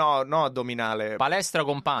 No, addominale. Palestra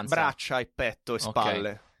con panza. Braccia e petto e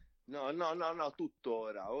spalle. No, tutto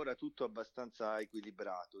ora tutto abbastanza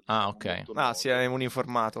equilibrato. Ok. Si è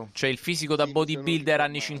uniformato. Cioè il fisico da bodybuilder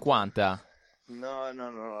anni 50. No,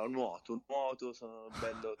 nuoto, sono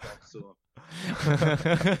bello tozzo.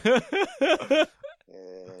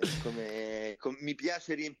 Mi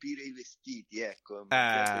piace riempire i vestiti, ecco.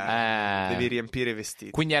 Devi riempire i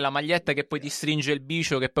vestiti. Quindi è la maglietta che poi ti stringe il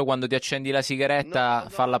bicio, che poi quando ti accendi la sigaretta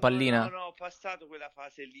fa la pallina? No, ho passato quella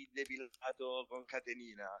fase lì depilato con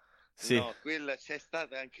catenina. Sì. No, c'è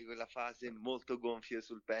stata anche quella fase molto gonfio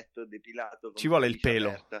sul petto, depilato. Ci vuole il pelo.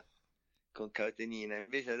 Aperta, con catenina.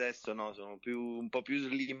 Invece adesso no, sono un po' più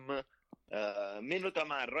slim, meno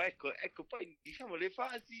tamarro. Ecco, poi diciamo le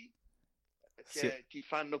fasi che ti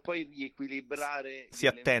fanno poi riequilibrare. Si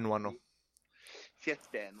attenuano,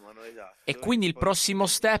 esatto. E quindi il prossimo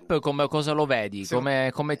step cosa lo vedi?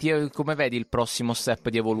 Come vedi il prossimo step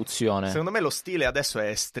di evoluzione? Secondo me lo stile adesso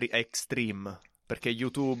è extreme, perché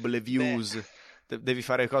YouTube, le views, devi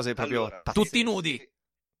fare cose proprio tutti nudi.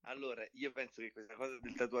 Allora, io penso che questa cosa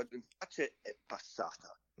del tatuaggio in faccia è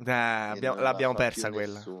passata. L'abbiamo persa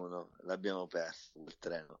quella. L'abbiamo persa quel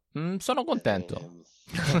treno. Sono contento.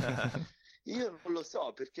 Io non lo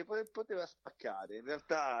so, perché poteva spaccare. In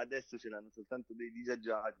realtà adesso ce l'hanno soltanto dei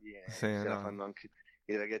disagiati e ce la fanno anche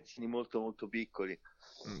i ragazzini molto molto piccoli.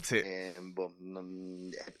 Sì.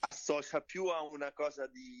 Associa più a una cosa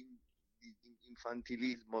di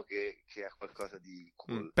infantilismo che a qualcosa di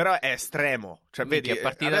cool. Però è estremo, cioè vedi,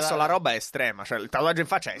 adesso la roba è estrema, cioè il tatuaggio in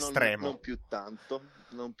faccia è estremo. Non più tanto.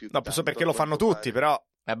 No, so perché lo fanno tutti, però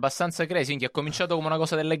è abbastanza crazy, che ha cominciato come una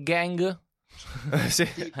cosa delle gang. Sì,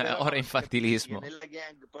 ora è infantilismo. Nella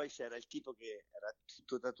gang poi c'era il tipo che era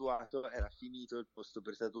tutto tatuato, era finito il posto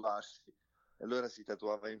per tatuarsi, e allora si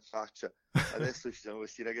tatuava in faccia. Adesso ci sono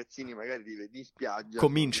questi ragazzini, magari li vedi in spiaggia,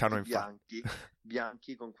 cominciano in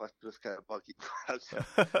bianchi con 4 scarabocchi in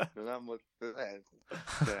faccia. Non ha molto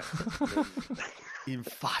in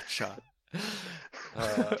faccia.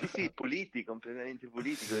 Sì, puliti, completamente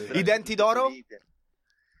puliti. I denti d'oro? I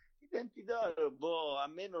denti d'oro, boh, a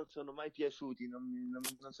me non sono mai piaciuti, non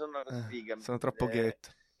sono una sfiga. Sono troppo ghetto.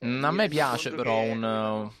 A me piace però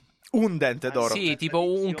Un dente d'oro. sì, tipo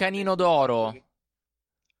un canino d'oro.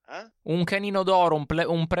 Un canino d'oro,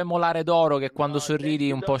 un premolare d'oro che quando sorridi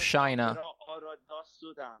un po' shina. Però oro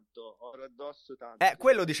addosso tanto.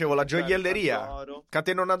 Quello dicevo, la gioielleria.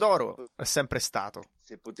 Catenona d'oro è sempre stato.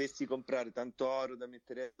 Se potessi comprare tanto oro da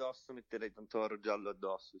mettere addosso, metterei tanto oro giallo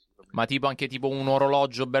addosso. Ma anche tipo un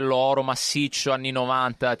orologio bello oro massiccio anni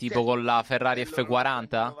 90, tipo con la Ferrari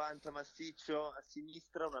F40? Anni 90 massiccio a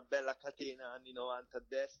sinistra, una bella catena anni 90 a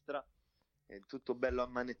destra. È tutto bello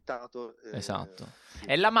ammanettato. Esatto.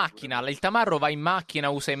 E la macchina? Il tamarro va in macchina,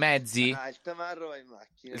 usa i mezzi? Il tamarro va in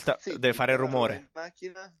macchina. Deve fare il rumore. In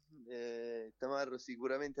macchina. Il tamarro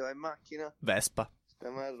sicuramente va in macchina. Vespa. Il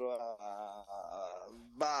tamarro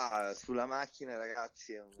va sulla macchina,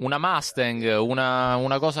 ragazzi. Una Mustang,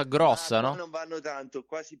 una cosa grossa, no? Non vanno tanto.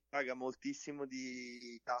 Qua si paga moltissimo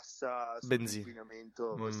di tassa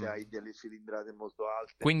sull'inquinamento se hai delle cilindrate molto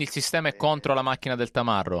alte. Quindi il sistema è contro la macchina del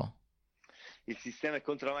tamarro? Il sistema è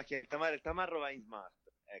contro la macchina del tamarro. Il tamarro va in smart.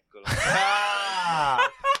 Eccolo.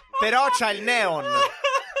 Però c'ha il neon.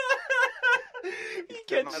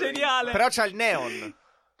 Che geniale. Però c'ha il neon.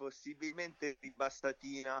 Possibilmente di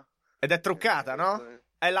bastatina. Ed è truccata, no?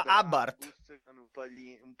 È la Abarth.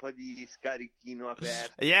 Un po' di scarichino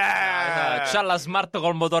aperto. Yeah! C'ha la smart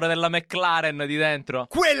col motore della McLaren di dentro.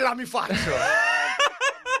 Quella mi faccio!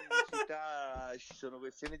 Ci sono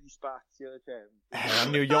questioni di spazio, cioè, a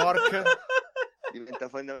New York diventa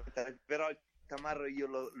fondamentale. Però il tamarro io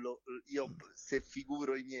se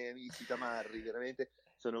figuro i miei amici tamarri, veramente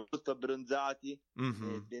sono molto abbronzati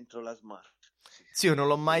dentro la smart. Sì, io non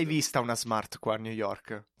l'ho mai vista una smart qua a New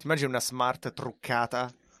York. Ti immagini una smart truccata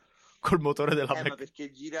col motore della ma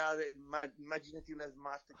perché girare, immaginati una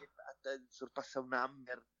smart che sorpassa un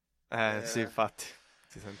Hummer. Sì, infatti.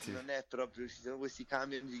 Non è proprio, ci sono questi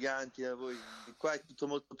camion giganti da voi. Qua è tutto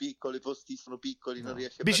molto piccolo, i posti sono piccoli, non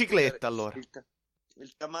riesci a bicicletta allora. Il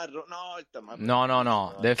tamarro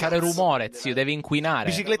no, deve fare rumore, zio, deve inquinare.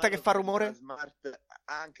 Bicicletta che fa rumore? Smart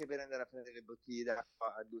anche per andare a prendere le bottiglie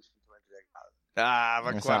d'acqua a 2 centimetri da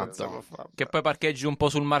Ma casa. esatto. Che poi parcheggi un po'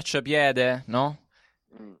 sul marciapiede, no?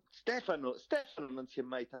 Stefano non si è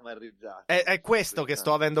mai tamarrizzato. È questo che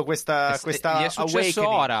sto avendo questa gli è successo awakening.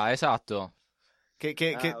 ora, esatto.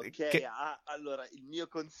 Allora, il mio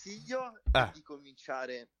consiglio è di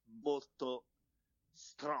cominciare molto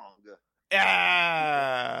strong.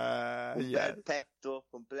 Un bel petto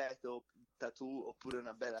completo, un tattoo oppure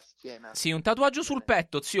una bella schiena. Sì, un tatuaggio sul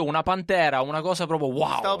petto, zio, una pantera, una cosa proprio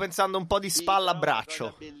wow. Stavo pensando un po' di spalla a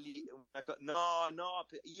braccio. No,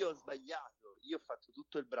 io ho sbagliato. Io ho fatto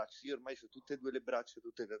tutto il braccio. Io ormai ho tutte e 2 le braccia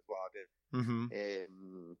tutte tatuate.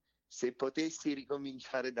 Se potessi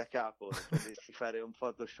ricominciare da capo, potessi fare un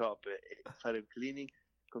Photoshop e fare un cleaning,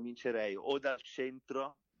 comincerei o dal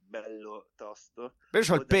centro, bello tosto. Io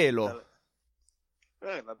c'ho il pelo.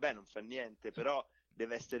 Vabbè, non fa niente, però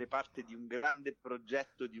deve essere parte di un grande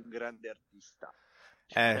progetto di un grande artista.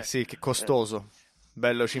 Sì, che costoso.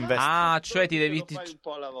 Bello, ci investi. Cioè ti devi... Lo fai un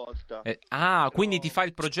po' alla volta. Quindi ti fai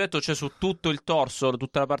il progetto, cioè su tutto il torso,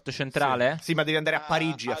 tutta la parte centrale? Sì, ma devi andare a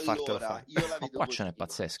Parigi a fartelo fare. Io la vedo qua ce n'è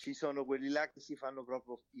pazzesco. Ci sono quelli là che si fanno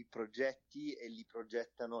proprio i progetti e li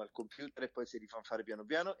progettano al computer e poi se li fanno fare piano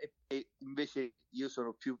piano e invece io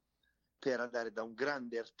sono più per andare da un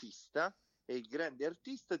grande artista e il grande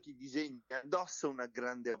artista ti disegna addosso una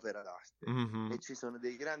grande opera d'arte. E ci sono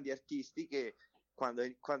dei grandi artisti che quando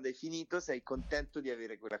hai finito sei contento di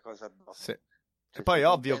avere quella cosa addosso. Sì. E poi è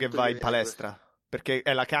ovvio che vai in palestra, perché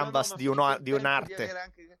è la canvas di un'arte.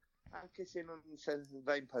 Anche se non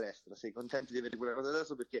vai in palestra, sei contento di avere quella cosa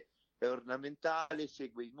addosso perché è ornamentale,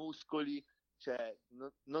 segue i muscoli, cioè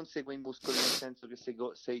non segue i muscoli nel senso che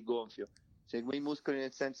sei gonfio, segue i muscoli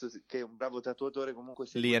nel senso che un bravo tatuatore comunque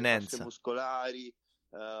segue le fasce muscolari,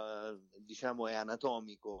 diciamo è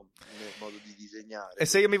anatomico nel modo di disegnare. E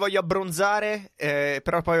se io mi voglio abbronzare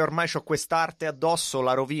però poi ormai ho quest'arte addosso,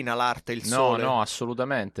 la rovina l'arte, il sole? No,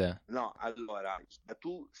 assolutamente no. Allora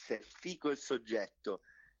tu, se è fico il soggetto,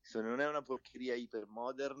 se non è una porcheria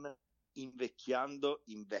ipermodern, invecchiando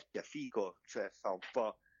invecchia fico, cioè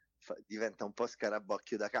diventa un po'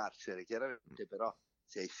 scarabocchio da carcere chiaramente, però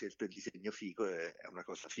se hai scelto il disegno figo è una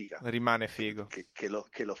cosa figa, rimane figo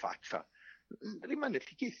che lo faccia. Rimane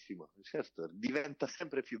fichissimo, certo, diventa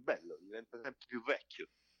sempre più bello, diventa sempre più vecchio.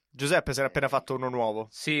 Giuseppe si era appena fatto uno nuovo.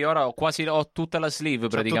 Sì, ora ho tutta la sleeve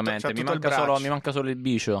praticamente, mi manca solo il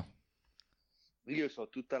bicio. Io ho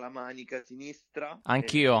tutta la manica sinistra,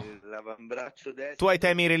 anch'io, l'avambraccio destro. Tu hai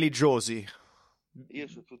temi religiosi? Io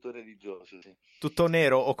sono tutto religioso, sì. Tutto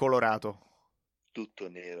nero o colorato? Tutto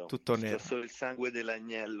nero. Tutto nero. C'è solo il sangue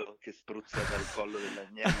dell'agnello che spruzza dal collo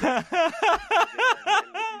dell'agnello.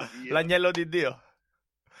 L'agnello di Dio.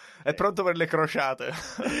 È pronto per le crociate.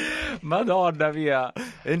 Madonna mia.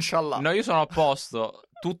 Inshallah. No, io sono a posto.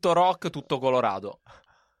 Tutto rock, tutto colorato.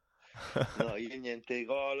 No, io niente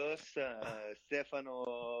Golos. Per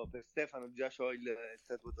Stefano già c'ho il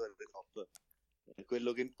tatuatore top.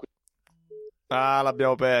 Quello che... Ah,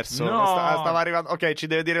 l'abbiamo perso. No. Stava arrivando. Ok, ci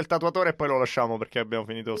deve dire il tatuatore e poi lo lasciamo perché abbiamo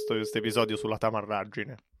finito questo episodio sulla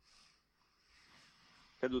tamarraggine.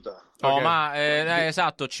 Caduta. Oh, Ok. ma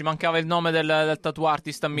esatto, ci mancava il nome del tattoo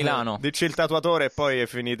artist a Milano. Dici il tatuatore e poi è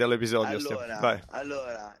finito l'episodio. Vai.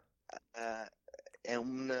 Allora, è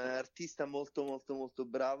un artista molto molto molto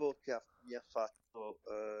bravo che mi ha fatto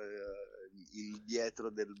il dietro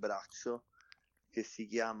del braccio, che si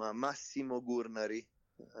chiama Massimo Gurnari.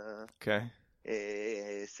 Ok.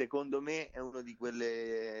 E secondo me è uno di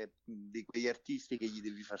quegli artisti che gli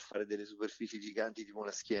devi far fare delle superfici giganti tipo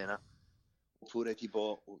una schiena, oppure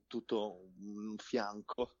tipo tutto un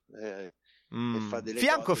fianco, e fa delle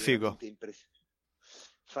Fianco cose figo. veramente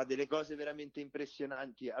fa delle cose veramente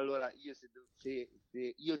impressionanti. Allora io se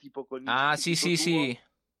io tipo con Ah, il sì, tipo sì, tuo, sì.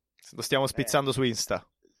 Lo stiamo spizzando su Insta.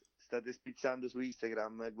 state spizzando su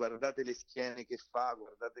Instagram, guardate le schiene che fa,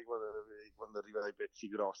 guardate quando arriva ai pezzi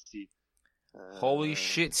grossi. Holy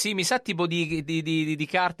shit. Sì, mi sa tipo di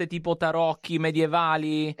carte tipo tarocchi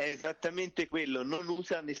medievali. È esattamente quello, non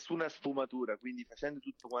usa nessuna sfumatura, quindi facendo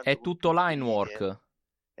tutto quanto È con tutto queste line linee, work.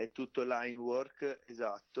 è tutto line work,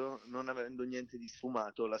 esatto, non avendo niente di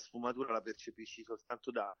sfumato, la sfumatura la percepisci soltanto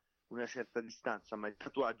da una certa distanza, ma il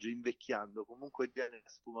tatuaggio invecchiando comunque tiene la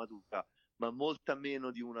sfumatura, ma molta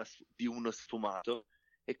meno di uno sfumato,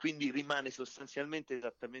 e quindi rimane sostanzialmente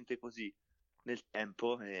esattamente così nel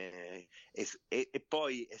tempo, e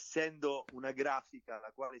poi, essendo una grafica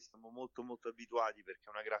alla quale siamo molto molto abituati, perché è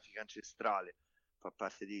una grafica ancestrale, fa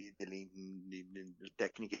parte delle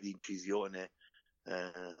tecniche di incisione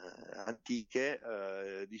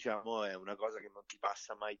antiche, diciamo, è una cosa che non ti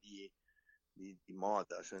passa mai di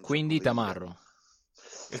moda, cioè, non so Quindi come dire. tamarro.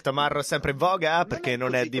 Il tamarro è sempre in voga perché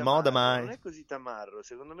non è così di moda tamarro, mai. non è così tamarro,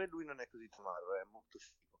 secondo me lui non è così tamarro, è molto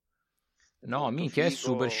figo. È No, molto minchia, è figo.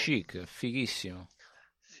 super chic, fighissimo.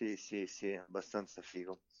 Sì, abbastanza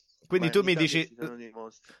figo. Quindi tu mi Mai dici ci sono dei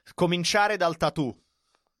mostri. cominciare dal tattoo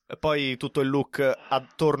e poi tutto il look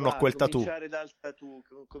attorno a quel tattoo.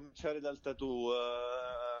 Cominciare dal tattoo.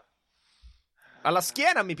 Alla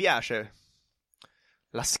schiena mi piace.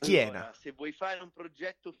 La schiena. Allora, se vuoi fare un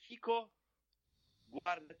progetto fico,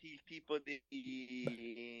 guardati il tipo dei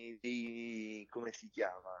come si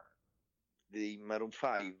chiama? Dei Maroon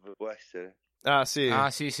 5, può essere. Ah, sì.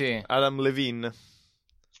 Ah, sì, sì. Adam Levine.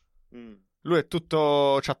 Mm. Lui è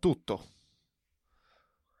tutto. C'ha tutto.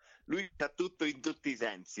 Lui c'ha tutto in tutti i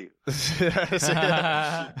sensi. Sì.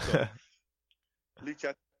 Lui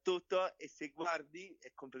c'ha tutto, e se guardi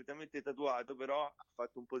è completamente tatuato, però ha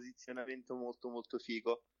fatto un posizionamento molto molto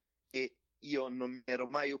figo, e io non mi ero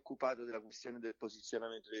mai occupato della questione del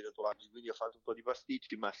posizionamento dei tatuaggi, quindi ho fatto un po' di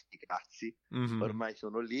pasticci, ma sti cazzi, ormai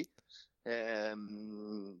sono lì.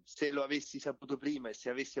 Se lo avessi saputo prima, e se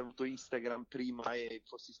avessi avuto Instagram prima, e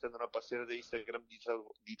fossi stato un appassionato di Instagram,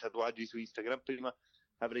 di tatuaggi su Instagram prima,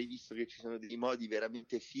 avrei visto che ci sono dei modi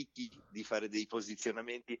veramente fighi di fare dei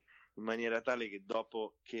posizionamenti in maniera tale che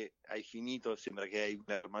dopo che hai finito sembra che hai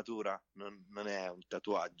un'armatura, non è un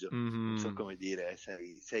tatuaggio. Non so come dire,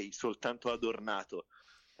 sei soltanto adornato.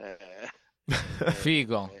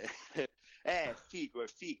 Figo. È figo.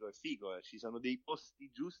 Ci sono dei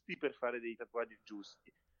posti giusti per fare dei tatuaggi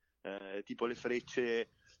giusti, tipo le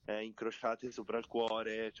frecce incrociate sopra il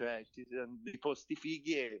cuore, cioè ci sono dei posti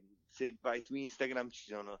fighi, e se vai su Instagram ci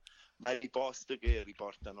sono vari post che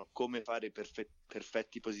riportano come fare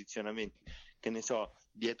perfetti posizionamenti. Che ne so,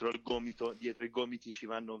 dietro i gomiti ci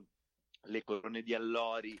vanno le corone di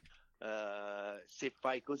allori. Se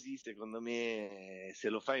fai così, secondo me, se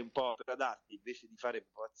lo fai un po' per adatti, invece di fare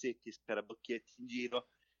pazzetti e scarabocchietti in giro,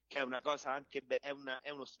 che è una cosa anche è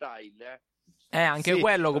uno style, Anche Sì.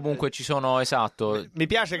 quello comunque ci sono, esatto. Mi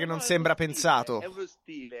piace che non sembra pensato. È uno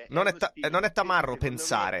stile. Non è tamarro Secondo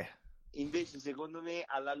pensare. Invece, secondo me,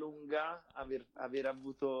 alla lunga, aver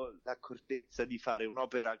avuto l'accortezza di fare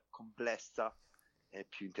un'opera complessa è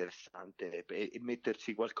più interessante, e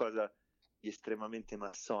metterci qualcosa di estremamente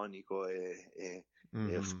massonico e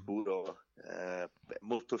oscuro,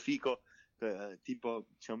 molto figo. Tipo,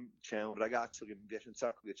 c'è un ragazzo che mi piace un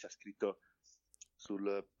sacco, che ci ha scritto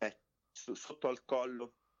sotto al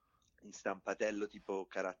collo, in stampatello tipo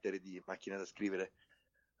carattere di macchina da scrivere,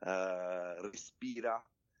 respira,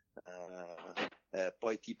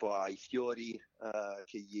 poi tipo ha i fiori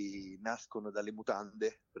che gli nascono dalle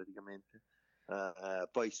mutande praticamente,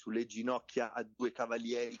 poi sulle ginocchia ha 2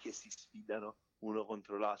 cavalieri che si sfidano uno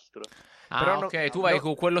contro l'altro. Però ok, tu vai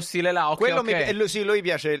con quello stile là, ok, quello ok. sì, lui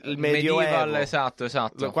piace il medioevo. Medieval,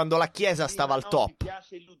 esatto. Quando la chiesa stava al top. Mi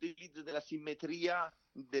piace l'utilizzo della simmetria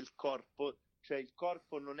del corpo, cioè il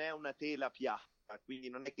corpo non è una tela piatta, quindi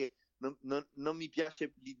non è che non mi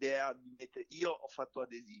piace l'idea di mettere. Io ho fatto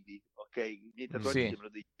adesivi, ok? I miei tatuaggi sembrano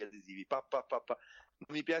degli adesivi. Non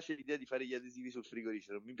mi piace l'idea di fare gli adesivi sul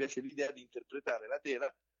frigorifero, mi piace l'idea di interpretare la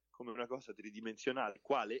tela come una cosa tridimensionale,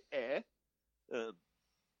 quale è.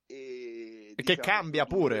 E che cambia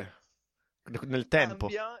pure nel tempo.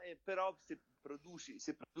 Cambia, però se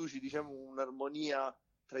produci diciamo un'armonia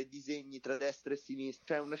tra i disegni, tra destra e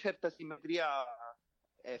sinistra, cioè una certa simmetria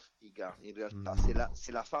è figa in realtà,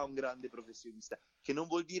 se la fa un grande professionista, che non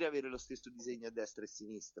vuol dire avere lo stesso disegno a destra e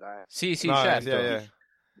sinistra. Sì, no, certo.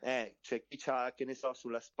 C'è chi c'ha, che ne so,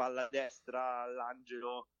 sulla spalla destra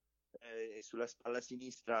l'angelo e sulla spalla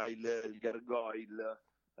sinistra il gargoyle.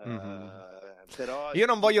 Però io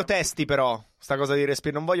non voglio testi, però sta cosa di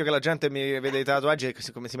respiro, non voglio che la gente mi veda i tatuaggi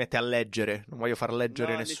e come si mette a leggere, non voglio far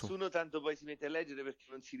leggere nessuno tanto poi si mette a leggere, perché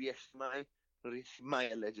non riesci mai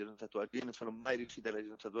a leggere un tatuaggio. Io non sono mai riuscito a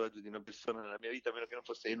leggere un tatuaggio di una persona nella mia vita, a meno che non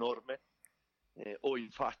fosse enorme o in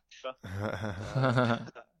faccia.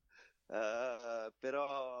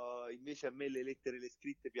 Però invece a me le lettere e le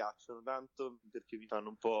scritte piacciono tanto, perché vi fanno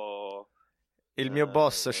un po'. Il mio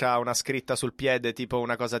boss c'ha una scritta sul piede, tipo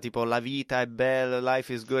una cosa tipo la vita è bella,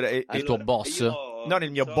 life is good. Il tuo boss? Non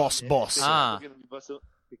il mio boss.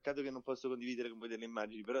 Peccato che non posso condividere con voi delle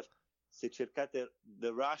immagini, però se cercate The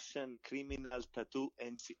Russian Criminal Tattoo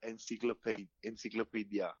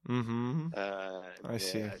Encyclopedia,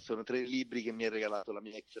 sono 3 libri che mi ha regalato la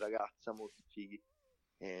mia ex ragazza, molto fighi.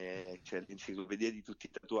 C'è l'enciclopedia di tutti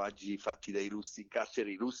i tatuaggi fatti dai russi in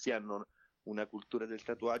carcere. I russi hanno una cultura del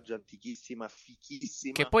tatuaggio antichissima,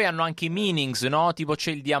 fichissima. Che poi hanno anche i meanings, no? Tipo c'è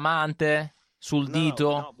il diamante sul dito.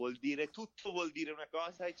 No, vuol dire una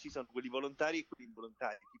cosa, e ci sono quelli volontari e quelli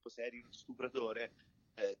involontari. Tipo se eri un stupratore,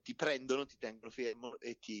 ti prendono, ti tengono fermo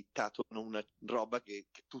e ti tatuano una roba che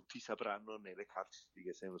tutti sapranno nelle carceri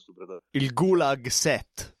che sei uno stupratore. Il Gulag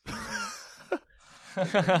Set.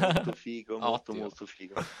 Molto figo, molto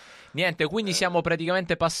figo. Niente, quindi siamo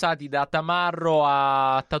praticamente passati da tamarro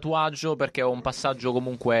a tatuaggio, perché è un passaggio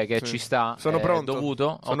comunque che ci sta. Sono pronto.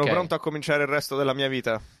 Dovuto. Sono pronto a cominciare il resto della mia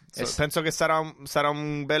vita. Penso che sarà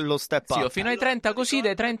un bello step up. Sì, fino ai 30, così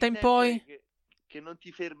dai 30 in poi. Che non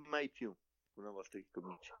ti fermi mai più una volta che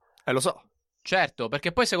cominci. Lo so. Certo,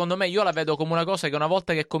 perché poi secondo me io la vedo come una cosa che una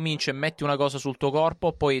volta che cominci e metti una cosa sul tuo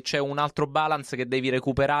corpo, poi c'è un altro balance che devi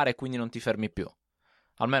recuperare e quindi non ti fermi più.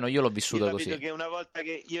 Almeno io l'ho vissuta così. Io la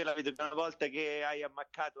vedo che una volta che hai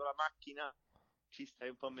ammaccato la macchina ci stai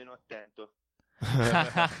un po' meno attento.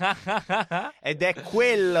 Ed è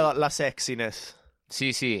quella la sexiness.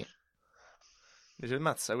 Sì. Dice,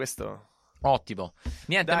 mazza, questo. Ottimo.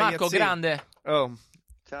 Niente, dai, Marco, grande. Oh.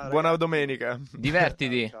 Ciao, buona ragazzi. domenica.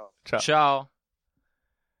 Divertiti. Ciao.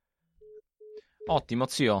 Ottimo,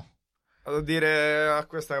 zio. Devo dire a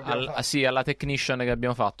questa che abbiamo fatto. Sì, alla technician che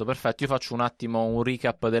abbiamo fatto. Perfetto, io faccio un attimo un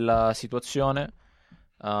recap della situazione.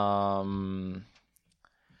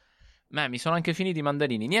 Mi sono anche finiti i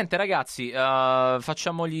mandarini. Niente, ragazzi,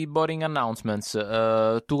 facciamo gli boring announcements.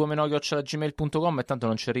 Tu come no@gmail.com, e tanto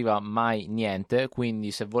non ci arriva mai niente.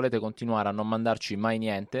 Quindi se volete continuare a non mandarci mai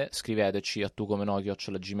niente, scriveteci a tu come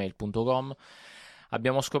no@gmail.com.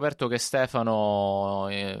 Abbiamo scoperto che Stefano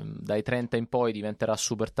dai 30 in poi diventerà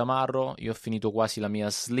super tamarro. Io ho finito quasi la mia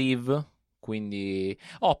sleeve, quindi...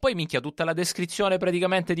 poi minchia, tutta la descrizione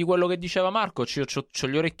praticamente di quello che diceva Marco. C'ho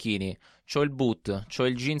gli orecchini, c'ho il boot, c'ho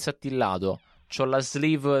il jeans attillato, c'ho la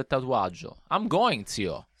sleeve tatuaggio. I'm going,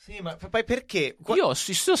 zio. Sì, ma poi perché? Io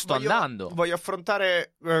sto andando. Voglio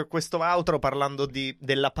affrontare questo altro parlando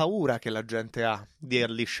della paura che la gente ha di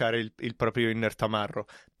allisciare il proprio inner tamarro.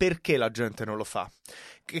 Perché la gente non lo fa?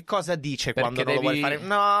 Che cosa dice quando non lo vuoi fare?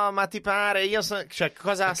 No, ma ti pare? Cioè,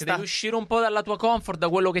 cosa perché devi uscire un po' dalla tua comfort, da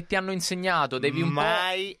quello che ti hanno insegnato. Devi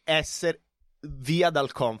mai essere via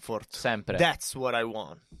dal comfort. Sempre. That's what I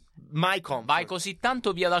want. My comfort. Vai così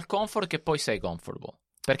tanto via dal comfort che poi sei comfortable.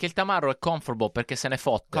 Perché il tamarro è comfortable perché se ne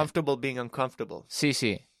fotte. Comfortable being uncomfortable.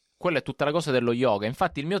 Sì. Quella è tutta la cosa dello yoga.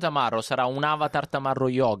 Infatti il mio tamarro sarà un avatar tamarro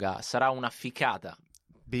yoga. Sarà una ficata.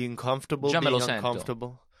 Being comfortable, già being me lo sento.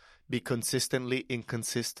 uncomfortable. Be consistently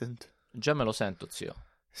inconsistent. Già me lo sento, zio.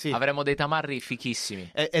 Sì. Avremo dei tamarri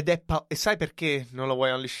fichissimi. E sai perché non lo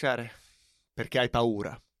vuoi unlisciare? Perché hai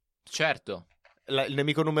paura. Certo. il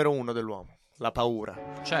nemico numero uno dell'uomo, la paura.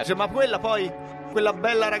 Certo. Dice, ma quella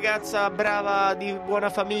bella ragazza brava di buona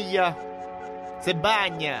famiglia se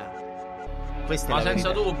bagna. Questa è Ma la senza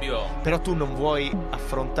verità. dubbio. Però tu non vuoi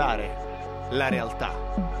affrontare la realtà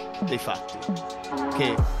dei fatti,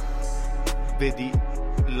 che vedi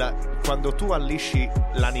quando tu allisci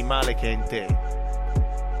l'animale che è in te,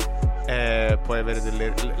 puoi avere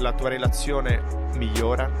la tua relazione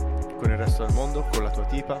migliora con il resto del mondo, con la tua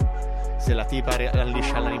tipa. Se la tipa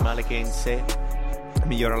alliscia l'animale che è in sé,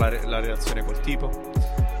 migliora la relazione col tipo.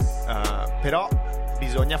 Però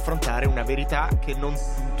bisogna affrontare una verità che non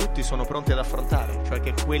tutti sono pronti ad affrontare, cioè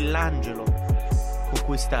che quell'angelo con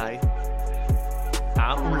cui stai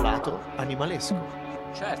ha un lato animalesco.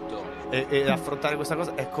 Certo. E affrontare questa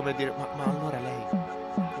cosa è come dire, ma allora lei,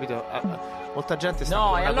 capito? Molta gente sta No,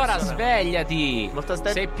 con e una allora persona- svegliati. Molta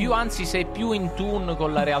gente- Sei più in tune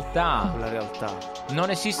con la realtà. con la realtà. Non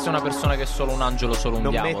esiste una persona che è solo un angelo, solo un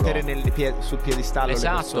Non diavolo. mettere sul piedistallo le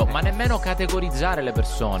Esatto, persone. ma nemmeno categorizzare le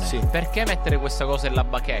persone. Sì. Perché mettere questa cosa in la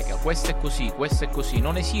bacheca? Questo è così, questo è così.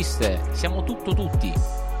 Non esiste. Siamo tutti.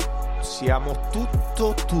 Siamo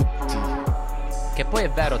tutti. Che poi è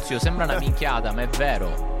vero, zio, sembra una minchiata, ma è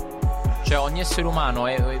vero. Cioè, ogni essere umano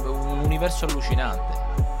è un universo allucinante.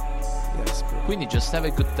 Yes, bro. Quindi just have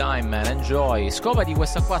a good time, man. Enjoy. Scopati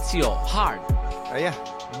questa qua, zio. Hard. Yeah.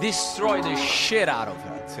 Destroy the shit out of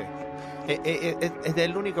it. Sì. Ed è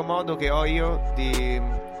l'unico modo che ho io di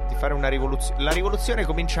fare una rivoluzione. La rivoluzione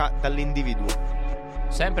comincia dall'individuo.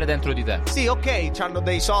 Sempre dentro di te. Sì, ok, hanno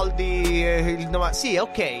dei soldi. Sì,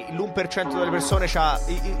 ok, l'1% delle persone c'ha.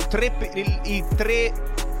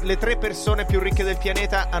 Le 3 persone più ricche del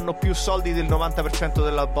pianeta hanno più soldi del 90%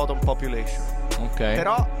 della bottom population. Ok.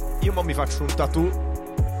 Però io mo mi faccio un tattoo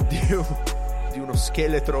di uno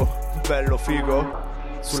scheletro bello figo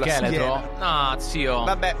sulla Scheletro? schiena. No, zio.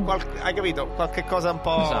 Vabbè, hai capito? Qualche cosa un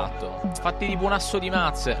po'. Esatto. Fatti tipo un asso di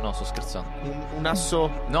mazze. No, sto scherzando. Un asso.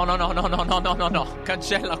 No.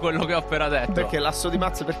 Cancella quello che ho appena detto. Perché l'asso di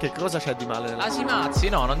mazze? Perché cosa c'è di male nella... L'asimazzi?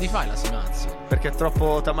 No, non ti fai l'asimazzi. Perché è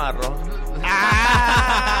troppo tamarro?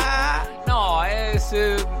 No,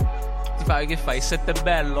 se... Ti fai, che fai? Il set è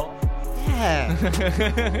bello?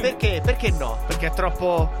 Perché? Perché no? Perché è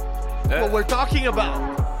troppo. What we're talking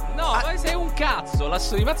about. No, ma sei un cazzo.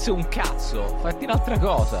 L'asso di mazze è un cazzo. Fatti un'altra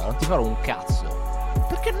cosa. Non ti farò un cazzo.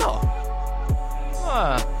 Perché no?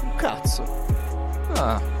 Un cazzo.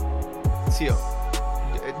 Zio.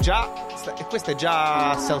 Questo è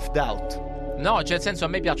già self-doubt. No, cioè nel senso a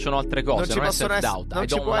me piacciono altre cose. Non è self-doubt. Non I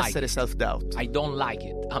ci don't può like essere it. self-doubt. I don't like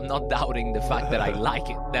it. I'm not doubting the fact that I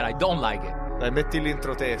like it. That I don't like it. Dai, metti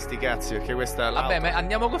l'intro te, sti cazzi, perché questa è Vabbè, ma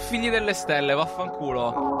andiamo con Figli delle Stelle,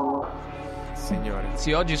 vaffanculo. Signore.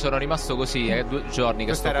 Sì, oggi sono rimasto così, 2 giorni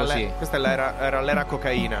che sto così. Questa era l'era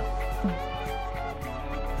cocaina.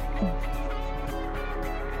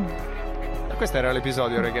 E questo era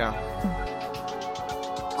l'episodio, regà.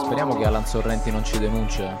 Speriamo che Alan Sorrenti non ci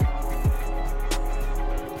denuncia.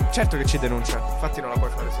 Certo che ci denuncia, infatti non la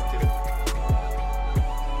puoi fare sentire.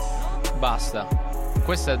 Basta.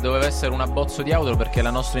 Questa doveva essere un abbozzo di auto perché la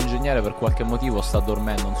nostra ingegnere per qualche motivo sta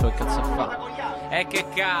dormendo, non so che cazzo fa. Che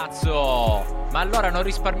cazzo! Ma allora non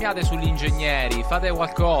risparmiate sugli ingegneri, fate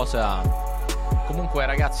qualcosa. Comunque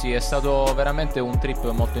ragazzi, è stato veramente un trip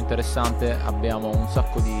molto interessante. Abbiamo un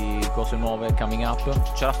sacco di cose nuove coming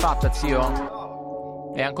up. Ce l'ha fatta,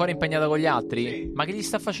 zio? È ancora impegnata con gli altri? Sì. Ma che gli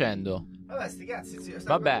sta facendo? Vabbè, sti cazzi, zio.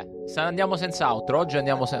 Vabbè, andiamo senza outro. Oggi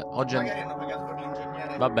andiamo Magari hanno pagato per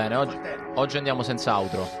l'ingegnere. Va bene, oggi andiamo senza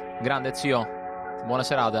outro. Grande zio, buona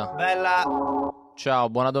serata. Bella. Ciao,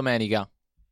 buona domenica.